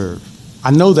protect and serve. I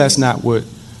know that's not what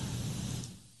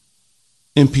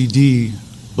MPD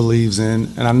believes in,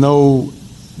 and I know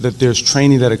that there's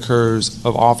training that occurs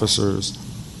of officers,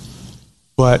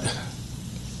 but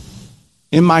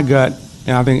in my gut,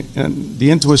 and I think and the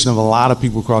intuition of a lot of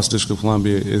people across the District of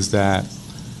Columbia is that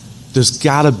there's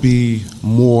got to be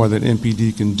more that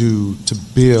MPD can do to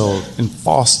build and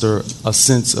foster a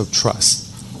sense of trust.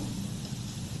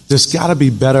 There's got to be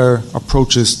better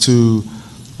approaches to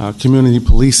community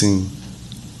policing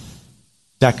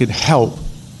that could help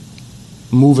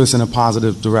move us in a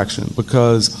positive direction.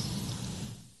 Because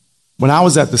when I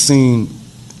was at the scene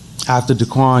after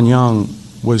Daquan Young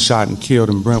was shot and killed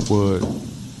in Brentwood,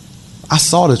 I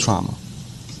saw the trauma.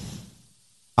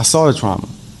 I saw the trauma.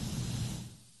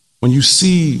 When you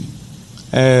see,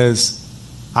 as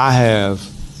I have,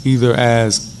 either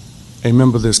as a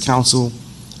member of this council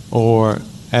or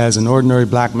as an ordinary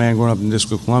black man growing up in the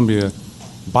District of Columbia,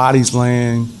 bodies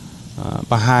laying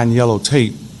behind yellow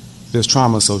tape, there's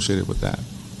trauma associated with that.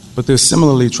 But there's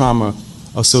similarly trauma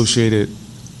associated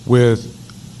with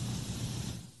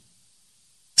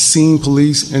seeing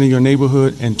police enter your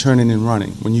neighborhood and turning and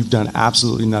running when you've done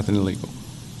absolutely nothing illegal.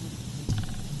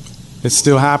 It's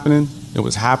still happening. It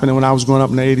was happening when I was growing up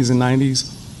in the 80s and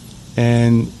 90s.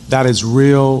 And that is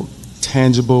real,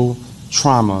 tangible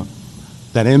trauma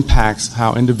that impacts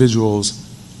how individuals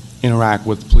interact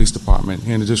with the police department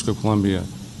here in the District of Columbia,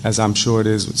 as I'm sure it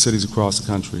is with cities across the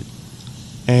country.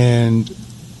 And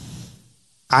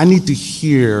I need to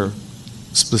hear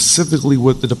specifically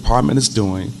what the department is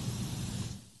doing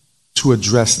to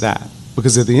address that.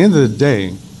 Because at the end of the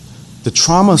day, the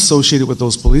trauma associated with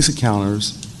those police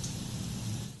encounters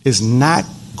is not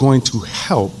going to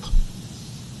help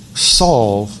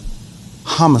solve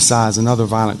homicides and other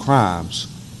violent crimes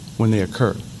when they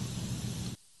occur.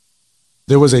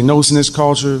 There was a no-snitch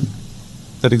culture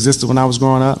that existed when I was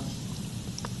growing up.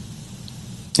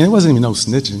 And it wasn't even no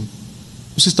snitching.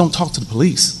 It was just don't talk to the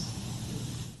police.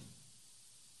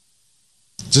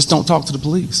 Just don't talk to the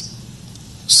police.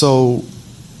 So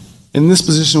in this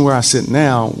position where I sit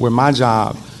now, where my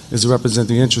job is to represent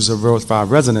the interests of Road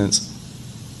 5 residents,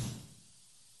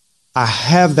 I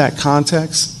have that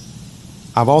context.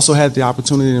 I've also had the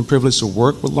opportunity and privilege to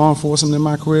work with law enforcement in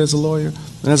my career as a lawyer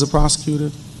and as a prosecutor.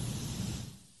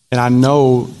 And I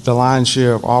know the lion's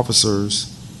share of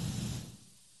officers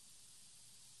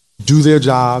do their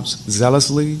jobs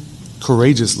zealously,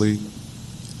 courageously,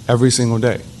 every single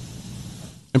day.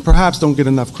 And perhaps don't get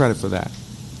enough credit for that.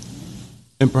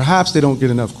 And perhaps they don't get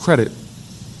enough credit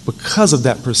because of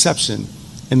that perception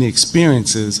and the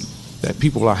experiences that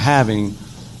people are having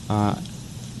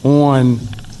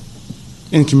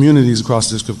in communities across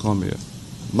the District of Columbia,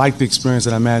 like the experience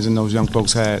that I imagine those young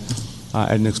folks had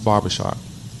at Nick's Barbershop.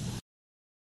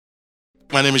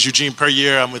 My name is Eugene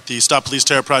Perrier. I'm with the Stop Police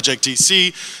Terror Project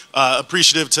DC.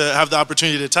 Appreciative to have the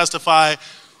opportunity to testify.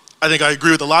 I think I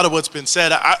agree with a lot of what's been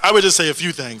said. I would just say a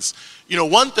few things. You know,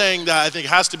 one thing that I think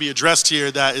has to be addressed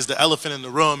here that is the elephant in the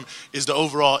room is the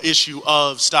overall issue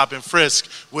of stop and frisk,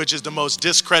 which is the most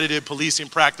discredited policing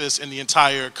practice in the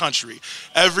entire country.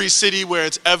 Every city where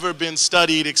it's ever been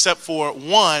studied, except for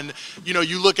one, you know,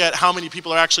 you look at how many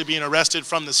people are actually being arrested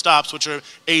from the stops, which are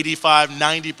 85,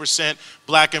 90%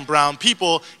 black and brown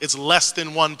people, it's less than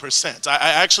 1%. I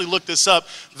actually looked this up.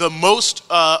 The most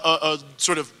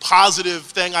sort of positive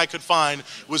thing I could find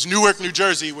was Newark, New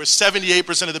Jersey, where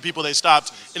 78% of the people they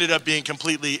stopped ended up being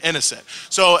completely innocent.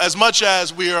 So as much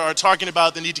as we are talking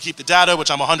about the need to keep the data, which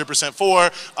I'm 100% for,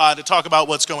 to talk about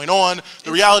what's going on,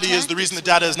 the reality is the reason the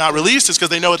data is not released is because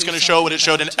they know it's going to show what it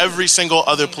showed in every single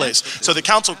other place. So the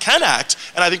council can act,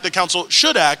 and I think the council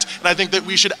should act, and I think that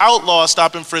we should outlaw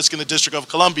stop and frisk in the District of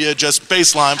Columbia, just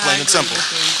baseline, plain and simple.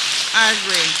 I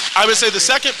agree. I would say the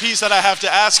second piece that I have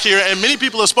to ask here, and many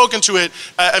people have spoken to it,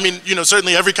 I mean, you know,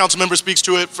 certainly every council member speaks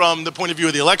to it from the point of view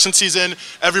of the election season.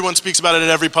 Everyone speaks about it at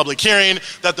every public hearing,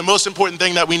 that the most important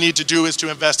thing that we need to do is to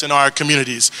invest in our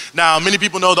communities. Now, many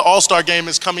people know the All-Star Game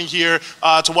is coming here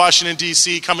to Washington,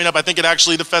 D.C., coming up. I think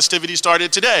the festivities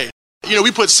started today. You know,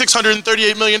 we put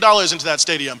 $638 million into that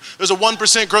stadium. There's a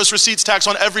 1% gross receipts tax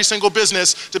on every single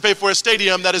business to pay for a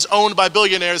stadium that is owned by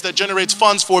billionaires, that generates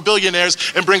funds for billionaires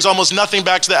and brings almost nothing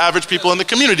back to the average people in the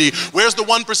community. Where's the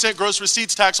 1% gross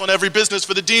receipts tax on every business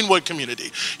for the Deanwood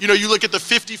community? You know, you look at the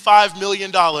 $55 million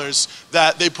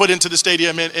that they put into the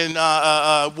stadium in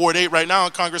Ward 8 right now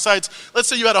on Congress Heights. Let's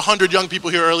say you had 100 young people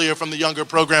here earlier from the Younger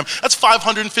program. That's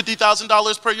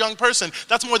 $550,000 per young person.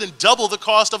 That's more than double the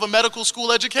cost of a medical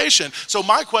school education. So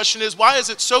my question is, why is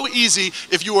it so easy,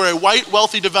 if you are a white,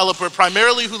 wealthy developer,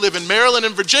 primarily who live in Maryland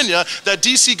and Virginia, that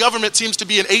DC government seems to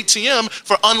be an ATM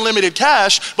for unlimited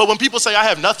cash, but when people say I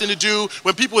have nothing to do,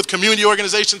 when people with community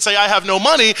organizations say I have no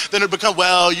money, then it becomes,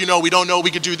 well, you know, we don't know, we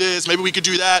could do this, maybe we could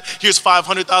do that, here's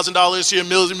 $500,000,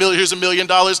 here's $1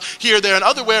 million, here, there, and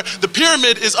otherwhere. The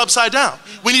pyramid is upside down.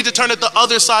 We need to turn it the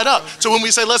other side up. So when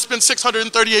we say let's spend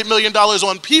 $638 million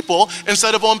on people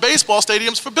instead of on baseball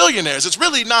stadiums for billionaires, it's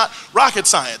really not rocket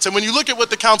science. And when you look at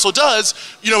what the council does,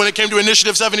 you know, when it came to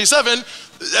Initiative 77,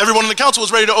 everyone in the council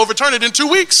was ready to overturn it in 2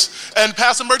 weeks and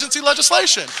pass emergency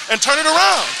legislation and turn it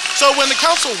around. So when the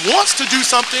council wants to do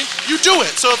something, you do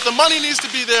it. So if the money needs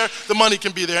to be there, the money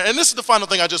can be there. And this is the final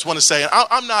thing I just want to say.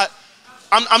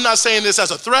 And I'm not saying this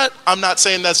as a threat. I'm not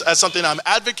saying this as something I'm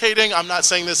advocating. I'm not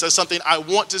saying this as something I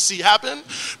want to see happen.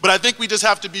 But I think we just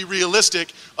have to be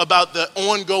realistic about the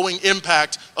ongoing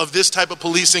impact of this type of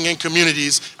policing in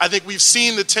communities. I think we've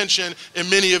seen the tension in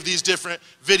many of these different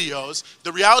videos.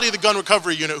 The reality of the Gun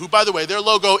Recovery Unit, who, by the way, their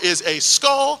logo is a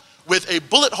skull with a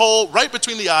bullet hole right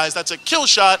between the eyes. That's a kill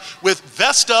shot with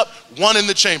vest up, one in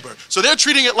the chamber. So they're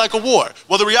treating it like a war.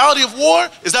 Well, the reality of war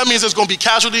is that means there's going to be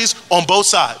casualties on both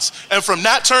sides. And from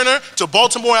Nat Turner to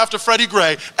Baltimore after Freddie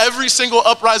Gray, every single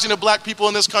uprising of black people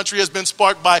in this country has been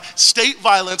sparked by state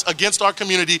violence against our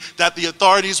community that the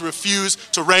authorities refuse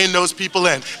to rein those people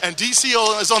in. And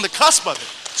DC is on the cusp of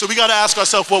it. So we got to ask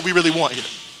ourselves what we really want here.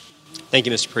 Thank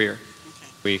you, Mr. Prieur.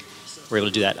 We were able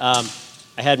to do that.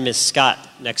 I had Ms. Scott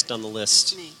next on the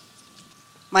list.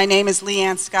 My name is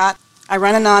Leanne Scott. I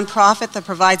run a nonprofit that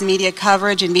provides media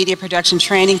coverage and media production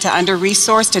training to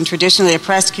under-resourced and traditionally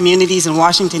oppressed communities in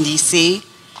Washington, D.C.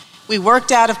 We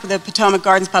worked out of the Potomac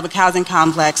Gardens Public Housing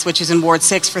Complex, which is in Ward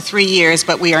 6, for 3 years,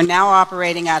 but we are now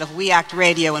operating out of We Act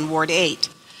Radio in Ward 8.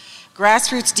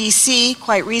 Grassroots DC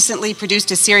quite recently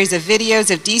produced a series of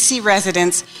videos of DC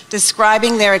residents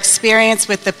describing their experience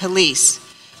with the police.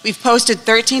 We've posted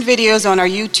 13 videos on our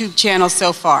YouTube channel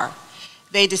so far.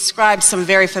 They described some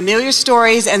very familiar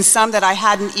stories and some that I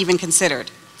hadn't even considered.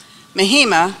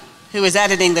 Mahima, who is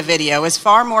editing the video, is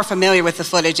far more familiar with the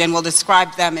footage and will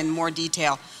describe them in more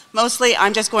detail. Mostly,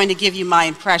 I'm just going to give you my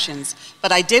impressions,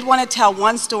 but I did want to tell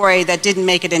one story that didn't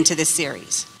make it into this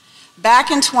series.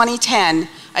 Back in 2010,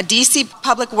 a DC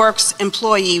Public Works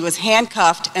employee was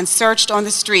handcuffed and searched on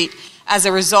the street as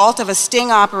a result of a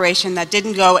sting operation that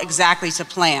didn't go exactly to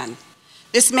plan.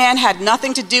 This man had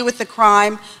nothing to do with the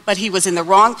crime, but he was in the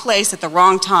wrong place at the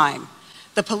wrong time.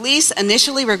 The police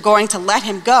initially were going to let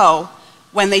him go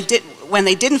when they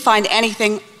didn't find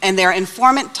anything, and their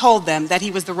informant told them that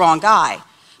he was the wrong guy.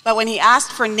 But when he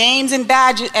asked for names and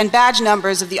badge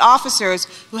numbers of the officers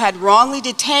who had wrongly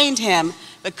detained him,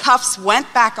 the cuffs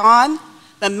went back on,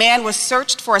 the man was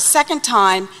searched for a second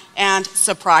time, and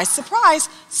surprise, surprise,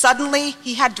 suddenly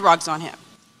he had drugs on him.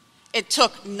 It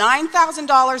took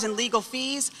 $9,000 in legal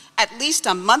fees, at least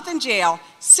a month in jail,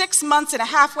 6 months in a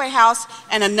halfway house,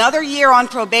 and another year on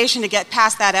probation to get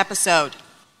past that episode.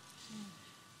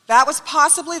 That was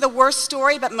possibly the worst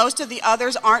story, but most of the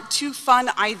others aren't too fun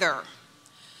either.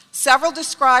 Several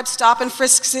described stop and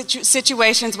frisk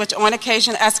situations which on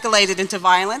occasion escalated into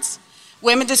violence.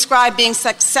 Women described being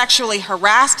sexually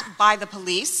harassed by the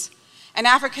police. An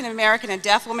African American and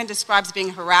deaf woman describes being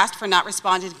harassed for not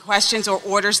responding to questions or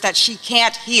orders that she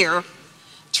can't hear.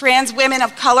 Trans women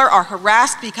of color are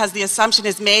harassed because the assumption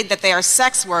is made that they are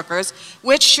sex workers,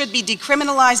 which should be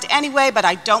decriminalized anyway, but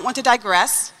I don't want to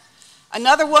digress.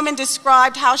 Another woman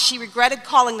described how she regretted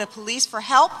calling the police for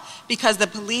help because the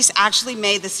police actually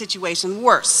made the situation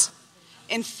worse.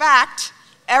 In fact,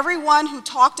 everyone who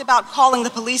talked about calling the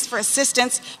police for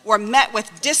assistance were met with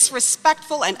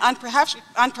disrespectful and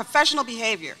unprofessional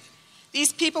behavior.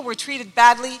 These people were treated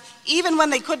badly even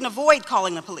when they couldn't avoid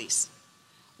calling the police.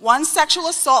 One sexual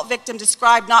assault victim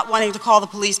described not wanting to call the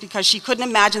police because she couldn't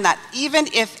imagine that even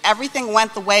if everything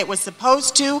went the way it was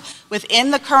supposed to within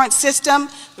the current system,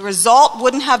 the result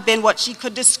wouldn't have been what she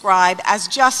could describe as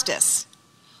justice.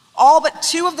 All but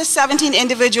 2 of the 17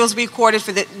 individuals we recorded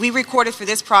for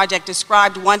this project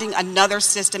described wanting another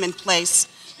system in place,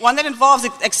 one that involves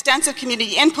extensive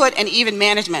community input and even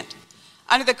management.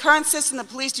 Under the current system, the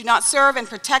police do not serve and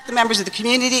protect the members of the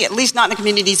community, at least not in the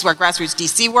communities where Grassroots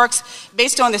DC works.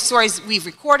 Based on the stories we've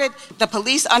recorded, the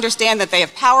police understand that they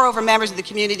have power over members of the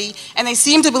community, and they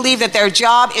seem to believe that their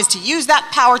job is to use that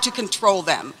power to control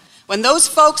them. When those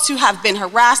folks who have been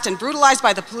harassed and brutalized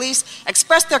by the police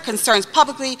express their concerns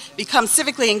publicly, become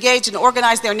civically engaged, and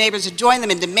organize their neighbors to join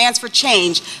them in demands for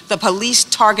change, the police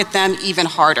target them even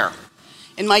harder.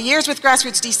 In my years with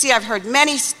Grassroots DC, I've heard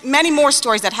many more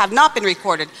stories that have not been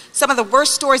recorded. Some of the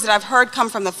worst stories that I've heard come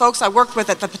from the folks I worked with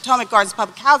at the Potomac Gardens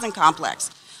Public Housing Complex.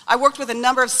 I worked with a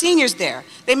number of seniors there.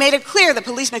 They made it clear that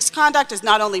police misconduct is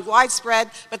not only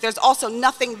widespread, but there's also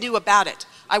nothing new about it.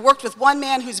 I worked with one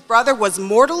man whose brother was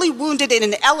mortally wounded in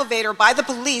an elevator by the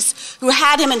police who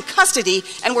had him in custody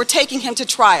and were taking him to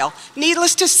trial.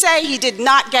 Needless to say, he did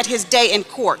not get his day in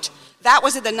court. That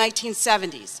was in the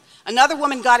 1970s. Another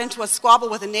woman got into a squabble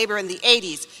with a neighbor in the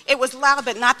 80s. It was loud,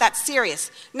 but not that serious.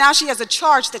 Now she has a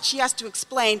charge that she has to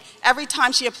explain every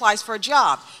time she applies for a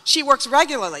job. She works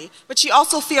regularly, but she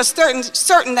also feels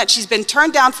certain that she's been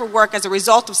turned down for work as a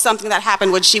result of something that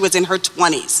happened when she was in her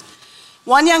 20s.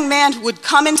 One young man would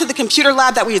come into the computer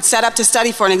lab that we had set up to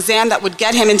study for an exam that would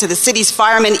get him into the city's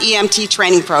fireman EMT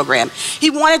training program.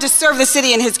 He wanted to serve the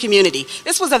city and his community.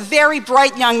 This was a very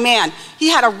bright young man. He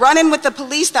had a run-in with the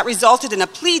police that resulted in a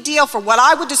plea deal for what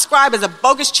I would describe as a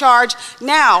bogus charge.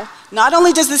 Now, not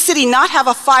only does the city not have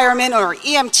a fireman or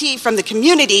EMT from the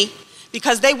community,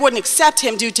 because they wouldn't accept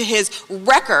him due to his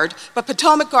record, but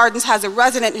Potomac Gardens has a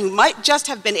resident who might just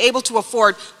have been able to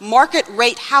afford market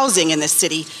rate housing in this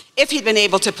city if he'd been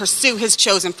able to pursue his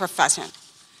chosen profession.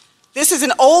 This is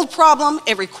an old problem,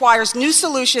 it requires new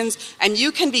solutions, and you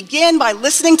can begin by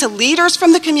listening to leaders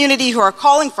from the community who are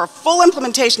calling for full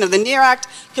implementation of the NEAR Act,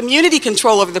 community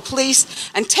control over the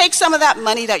police, and take some of that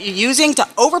money that you're using to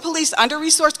over-police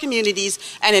under-resourced communities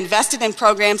and invest it in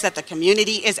programs that the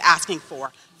community is asking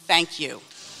for. Thank you.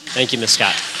 Thank you, Ms.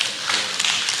 Scott.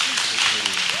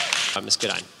 Ms.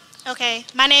 Goodine. Okay,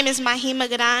 my name is Mahima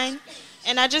Goodine,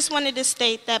 and I just wanted to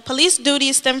state that police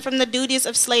duties stem from the duties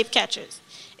of slave catchers.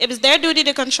 It was their duty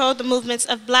to control the movements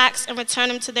of blacks and return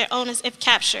them to their owners if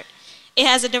captured. It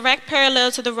has a direct parallel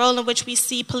to the role in which we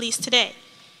see police today.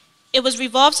 It was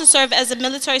revolved to serve as a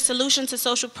military solution to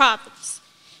social problems.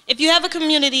 If you have a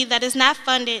community that is not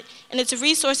funded and its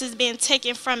resources being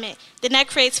taken from it, then that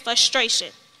creates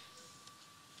frustration.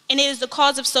 And it is the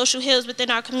cause of social ills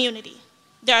within our community.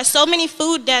 There are so many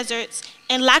food deserts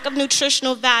and lack of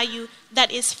nutritional value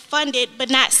that is funded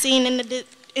but not seen in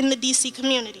the DC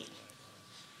community.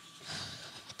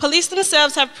 Police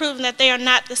themselves have proven that they are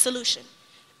not the solution.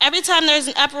 Every time there is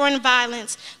an uproar in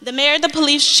violence, the mayor and the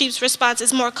police chief's response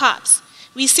is more cops.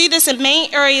 We see this in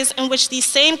main areas in which these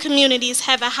same communities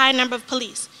have a high number of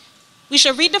police. We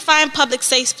should redefine public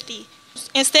safety.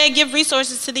 Instead, give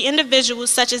resources to the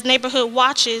individuals such as neighborhood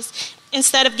watches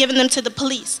instead of giving them to the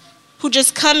police, who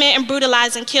just come in and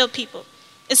brutalize and kill people.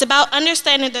 It's about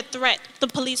understanding the threat the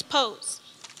police pose.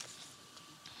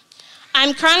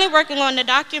 I'm currently working on a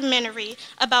documentary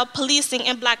about policing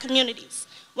in black communities.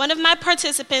 One of my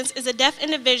participants is a deaf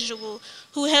individual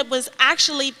who was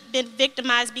actually been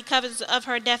victimized because of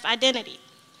her deaf identity.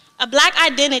 A black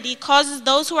identity causes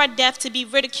those who are deaf to be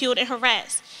ridiculed and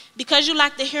harassed. Because you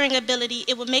lack the hearing ability,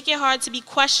 it will make it hard to be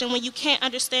questioned when you can't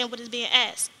understand what is being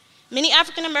asked. Many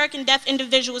African American deaf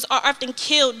individuals are often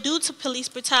killed due to police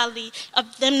brutality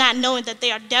of them not knowing that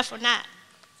they are deaf or not.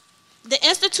 The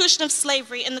institution of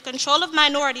slavery and the control of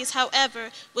minorities, however,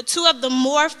 were two of the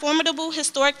more formidable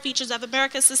historic features of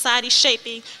American society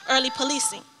shaping early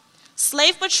policing.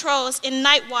 Slave patrols and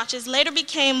night watches later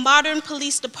became modern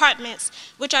police departments,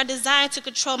 which are designed to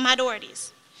control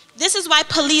minorities. This is why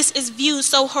police is viewed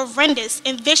so horrendous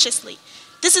and viciously.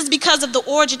 This is because of the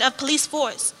origin of police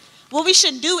force. What we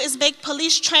should do is make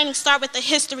police training start with a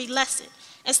history lesson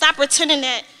and stop pretending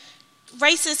that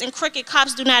racist and crooked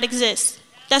cops do not exist.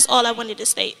 That's all I wanted to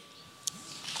state.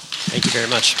 Thank you very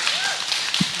much.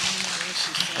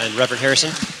 And Reverend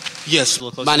Harrison? Yes,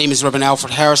 my name is Reverend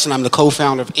Alfred Harrison. I'm the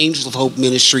co-founder of Angels of Hope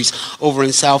Ministries over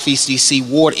in Southeast DC,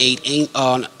 Ward 8,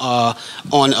 on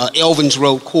Elvins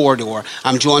Road corridor.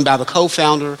 I'm joined by the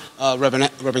co-founder,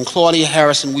 Reverend Claudia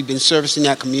Harrison. We've been servicing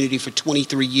that community for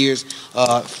 23 years.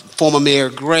 Former Mayor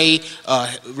Gray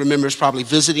remembers probably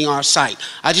visiting our site.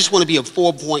 I just want to be a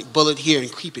 4-point bullet here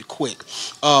and keep it quick.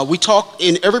 We talk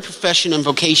in every profession and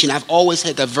vocation. I've always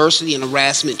had diversity and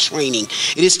harassment training.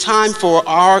 It is time for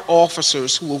our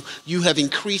officers who you have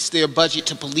increased their budget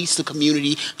to police the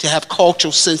community to have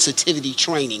cultural sensitivity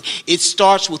training. It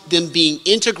starts with them being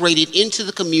integrated into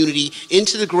the community,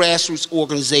 into the grassroots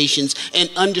organizations, and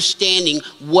understanding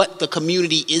what the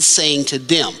community is saying to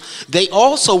them. They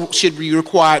also should be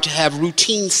required to have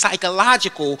routine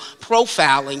psychological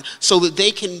profiling so that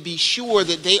they can be sure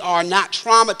that they are not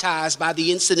traumatized by the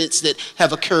incidents that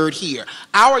have occurred here.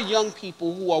 Our young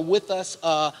people who are with us,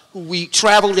 who we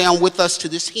travel down with us to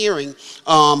this hearing,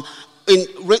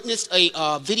 witnessed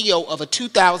a video of a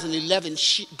 2011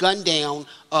 gun down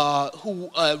who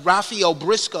Raphael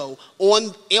Briscoe on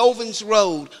Elvins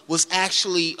Road was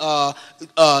actually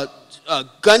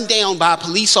gunned down by a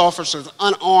police officer,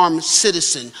 an unarmed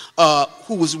citizen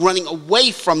who was running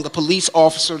away from the police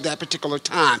officer at that particular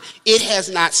time. It has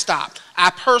not stopped. I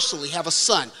personally have a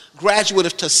son, graduate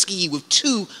of Tuskegee with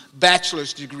 2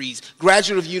 bachelor's degrees,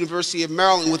 graduate of University of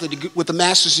Maryland with a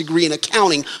master's degree in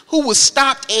accounting, who was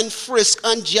stopped and frisked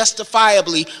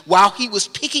unjustifiably while he was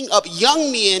picking up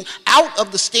young men out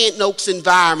of the Stanton Oaks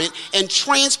environment and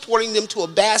transporting them to a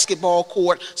basketball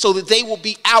court so that they will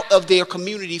be out of their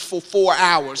community for 4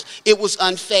 hours. It was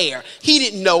unfair. He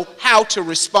didn't know how to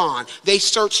respond. They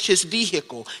searched his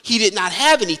vehicle. He did not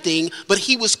have anything, but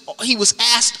he was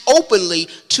asked openly openly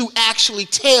to actually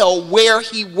tell where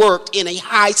he worked in a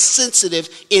high sensitive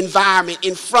environment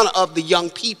in front of the young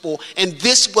people. And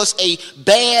this was a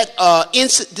bad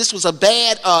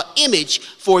image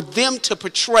for them to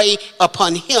portray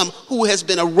upon him, who has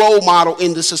been a role model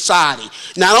in the society.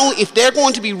 Not only if they're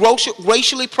going to be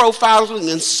racially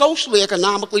profiling and socially,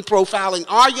 economically profiling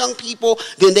our young people,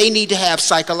 then they need to have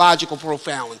psychological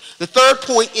profiling. The third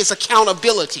point is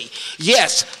accountability.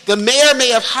 Yes, the mayor may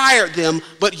have hired them,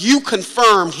 but you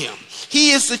confirmed him.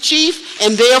 He is the chief,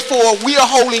 and therefore we are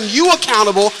holding you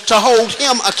accountable to hold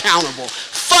him accountable.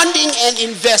 Funding and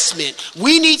investment.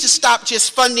 We need to stop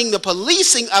just funding the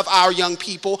policing of our young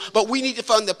people, but we need to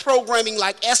fund the programming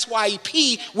like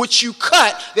SYEP, which you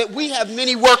cut, that we have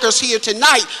many workers here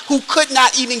tonight who could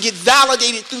not even get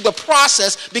validated through the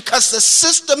process because the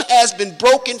system has been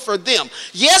broken for them.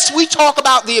 Yes, we talk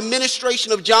about the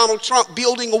administration of Donald Trump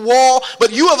building a wall,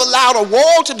 but you have allowed a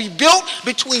wall to be built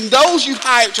between those you've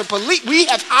hired to police. We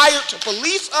have hired to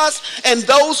police us and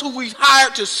those who we've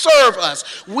hired to serve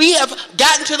us. We have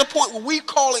gotten to the point where we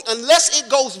call it, unless it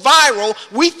goes viral,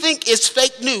 we think it's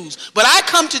fake news. But I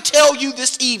come to tell you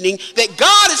this evening that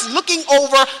God is looking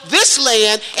over this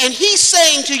land and he's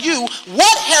saying to you,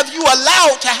 what have you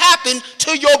allowed to happen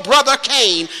to your brother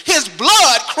Cain? His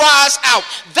blood cries out.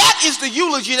 That is the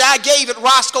eulogy that I gave at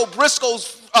Roscoe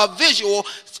Briscoe's visual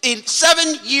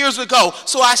 7 years ago.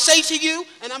 So I say to you,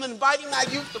 and I'm inviting my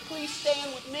youth to please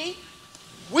stand with me,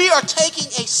 we are taking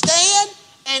a stand,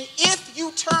 and if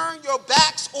you turn your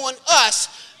backs on us,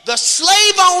 the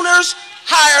slave owners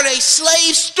hired a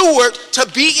slave steward to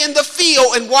be in the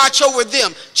field and watch over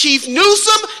them. Chief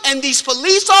Newsom and these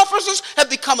police officers have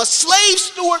become a slave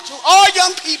steward to our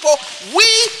young people.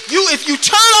 If you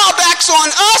turn our backs on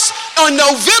us on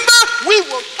November, we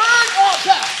will turn our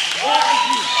backs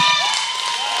on you.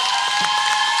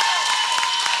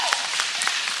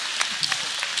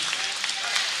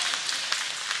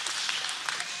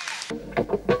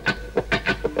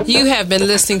 You have been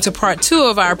listening to part 2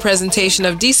 of our presentation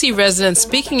of DC residents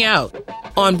speaking out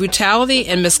on brutality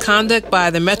and misconduct by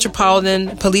the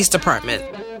Metropolitan Police Department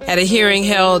at a hearing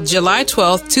held July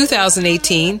 12,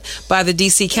 2018 by the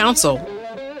DC Council.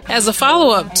 As a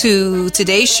follow-up to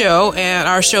today's show and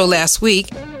our show last week,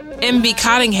 MB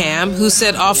Cottingham, who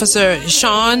said Officer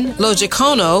Sean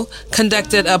Logicono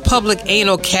conducted a public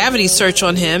anal cavity search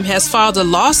on him, has filed a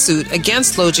lawsuit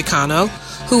against Logicono,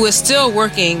 who is still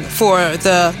working for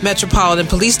the Metropolitan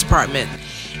Police Department.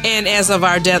 And as of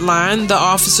our deadline, the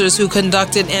officers who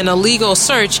conducted an illegal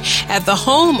search at the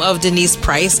home of Denise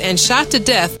Price and shot to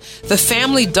death the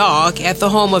family dog at the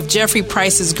home of Jeffrey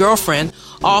Price's girlfriend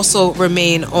also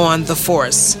remain on the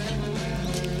force.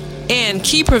 And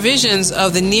key provisions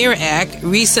of the NEAR Act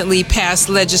recently passed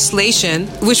legislation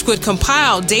which would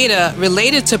compile data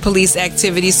related to police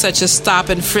activities such as stop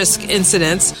and frisk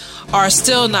incidents are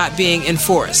still not being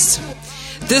enforced.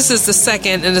 This is the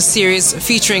second in a series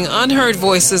featuring unheard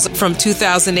voices from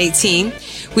 2018.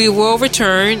 We will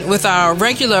return with our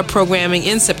regular programming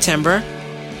in September.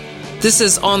 This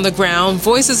is On the Ground,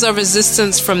 Voices of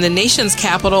Resistance from the nation's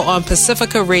capital on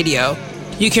Pacifica Radio.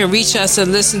 You can reach us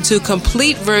and listen to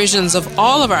complete versions of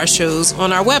all of our shows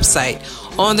on our website,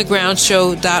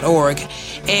 onthegroundshow.org.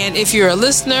 And if you're a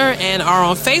listener and are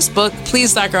on Facebook,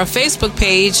 please like our Facebook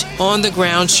page, On the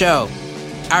Ground Show.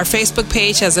 Our Facebook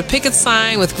page has a picket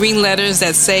sign with green letters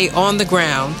that say On the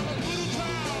Ground.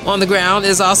 On the Ground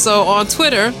is also on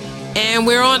Twitter, and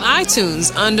we're on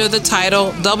iTunes under the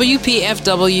title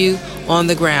WPFW On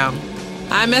the Ground.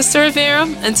 I'm Esther Rivera.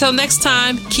 Until next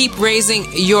time, keep raising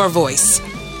your voice.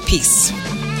 Peace.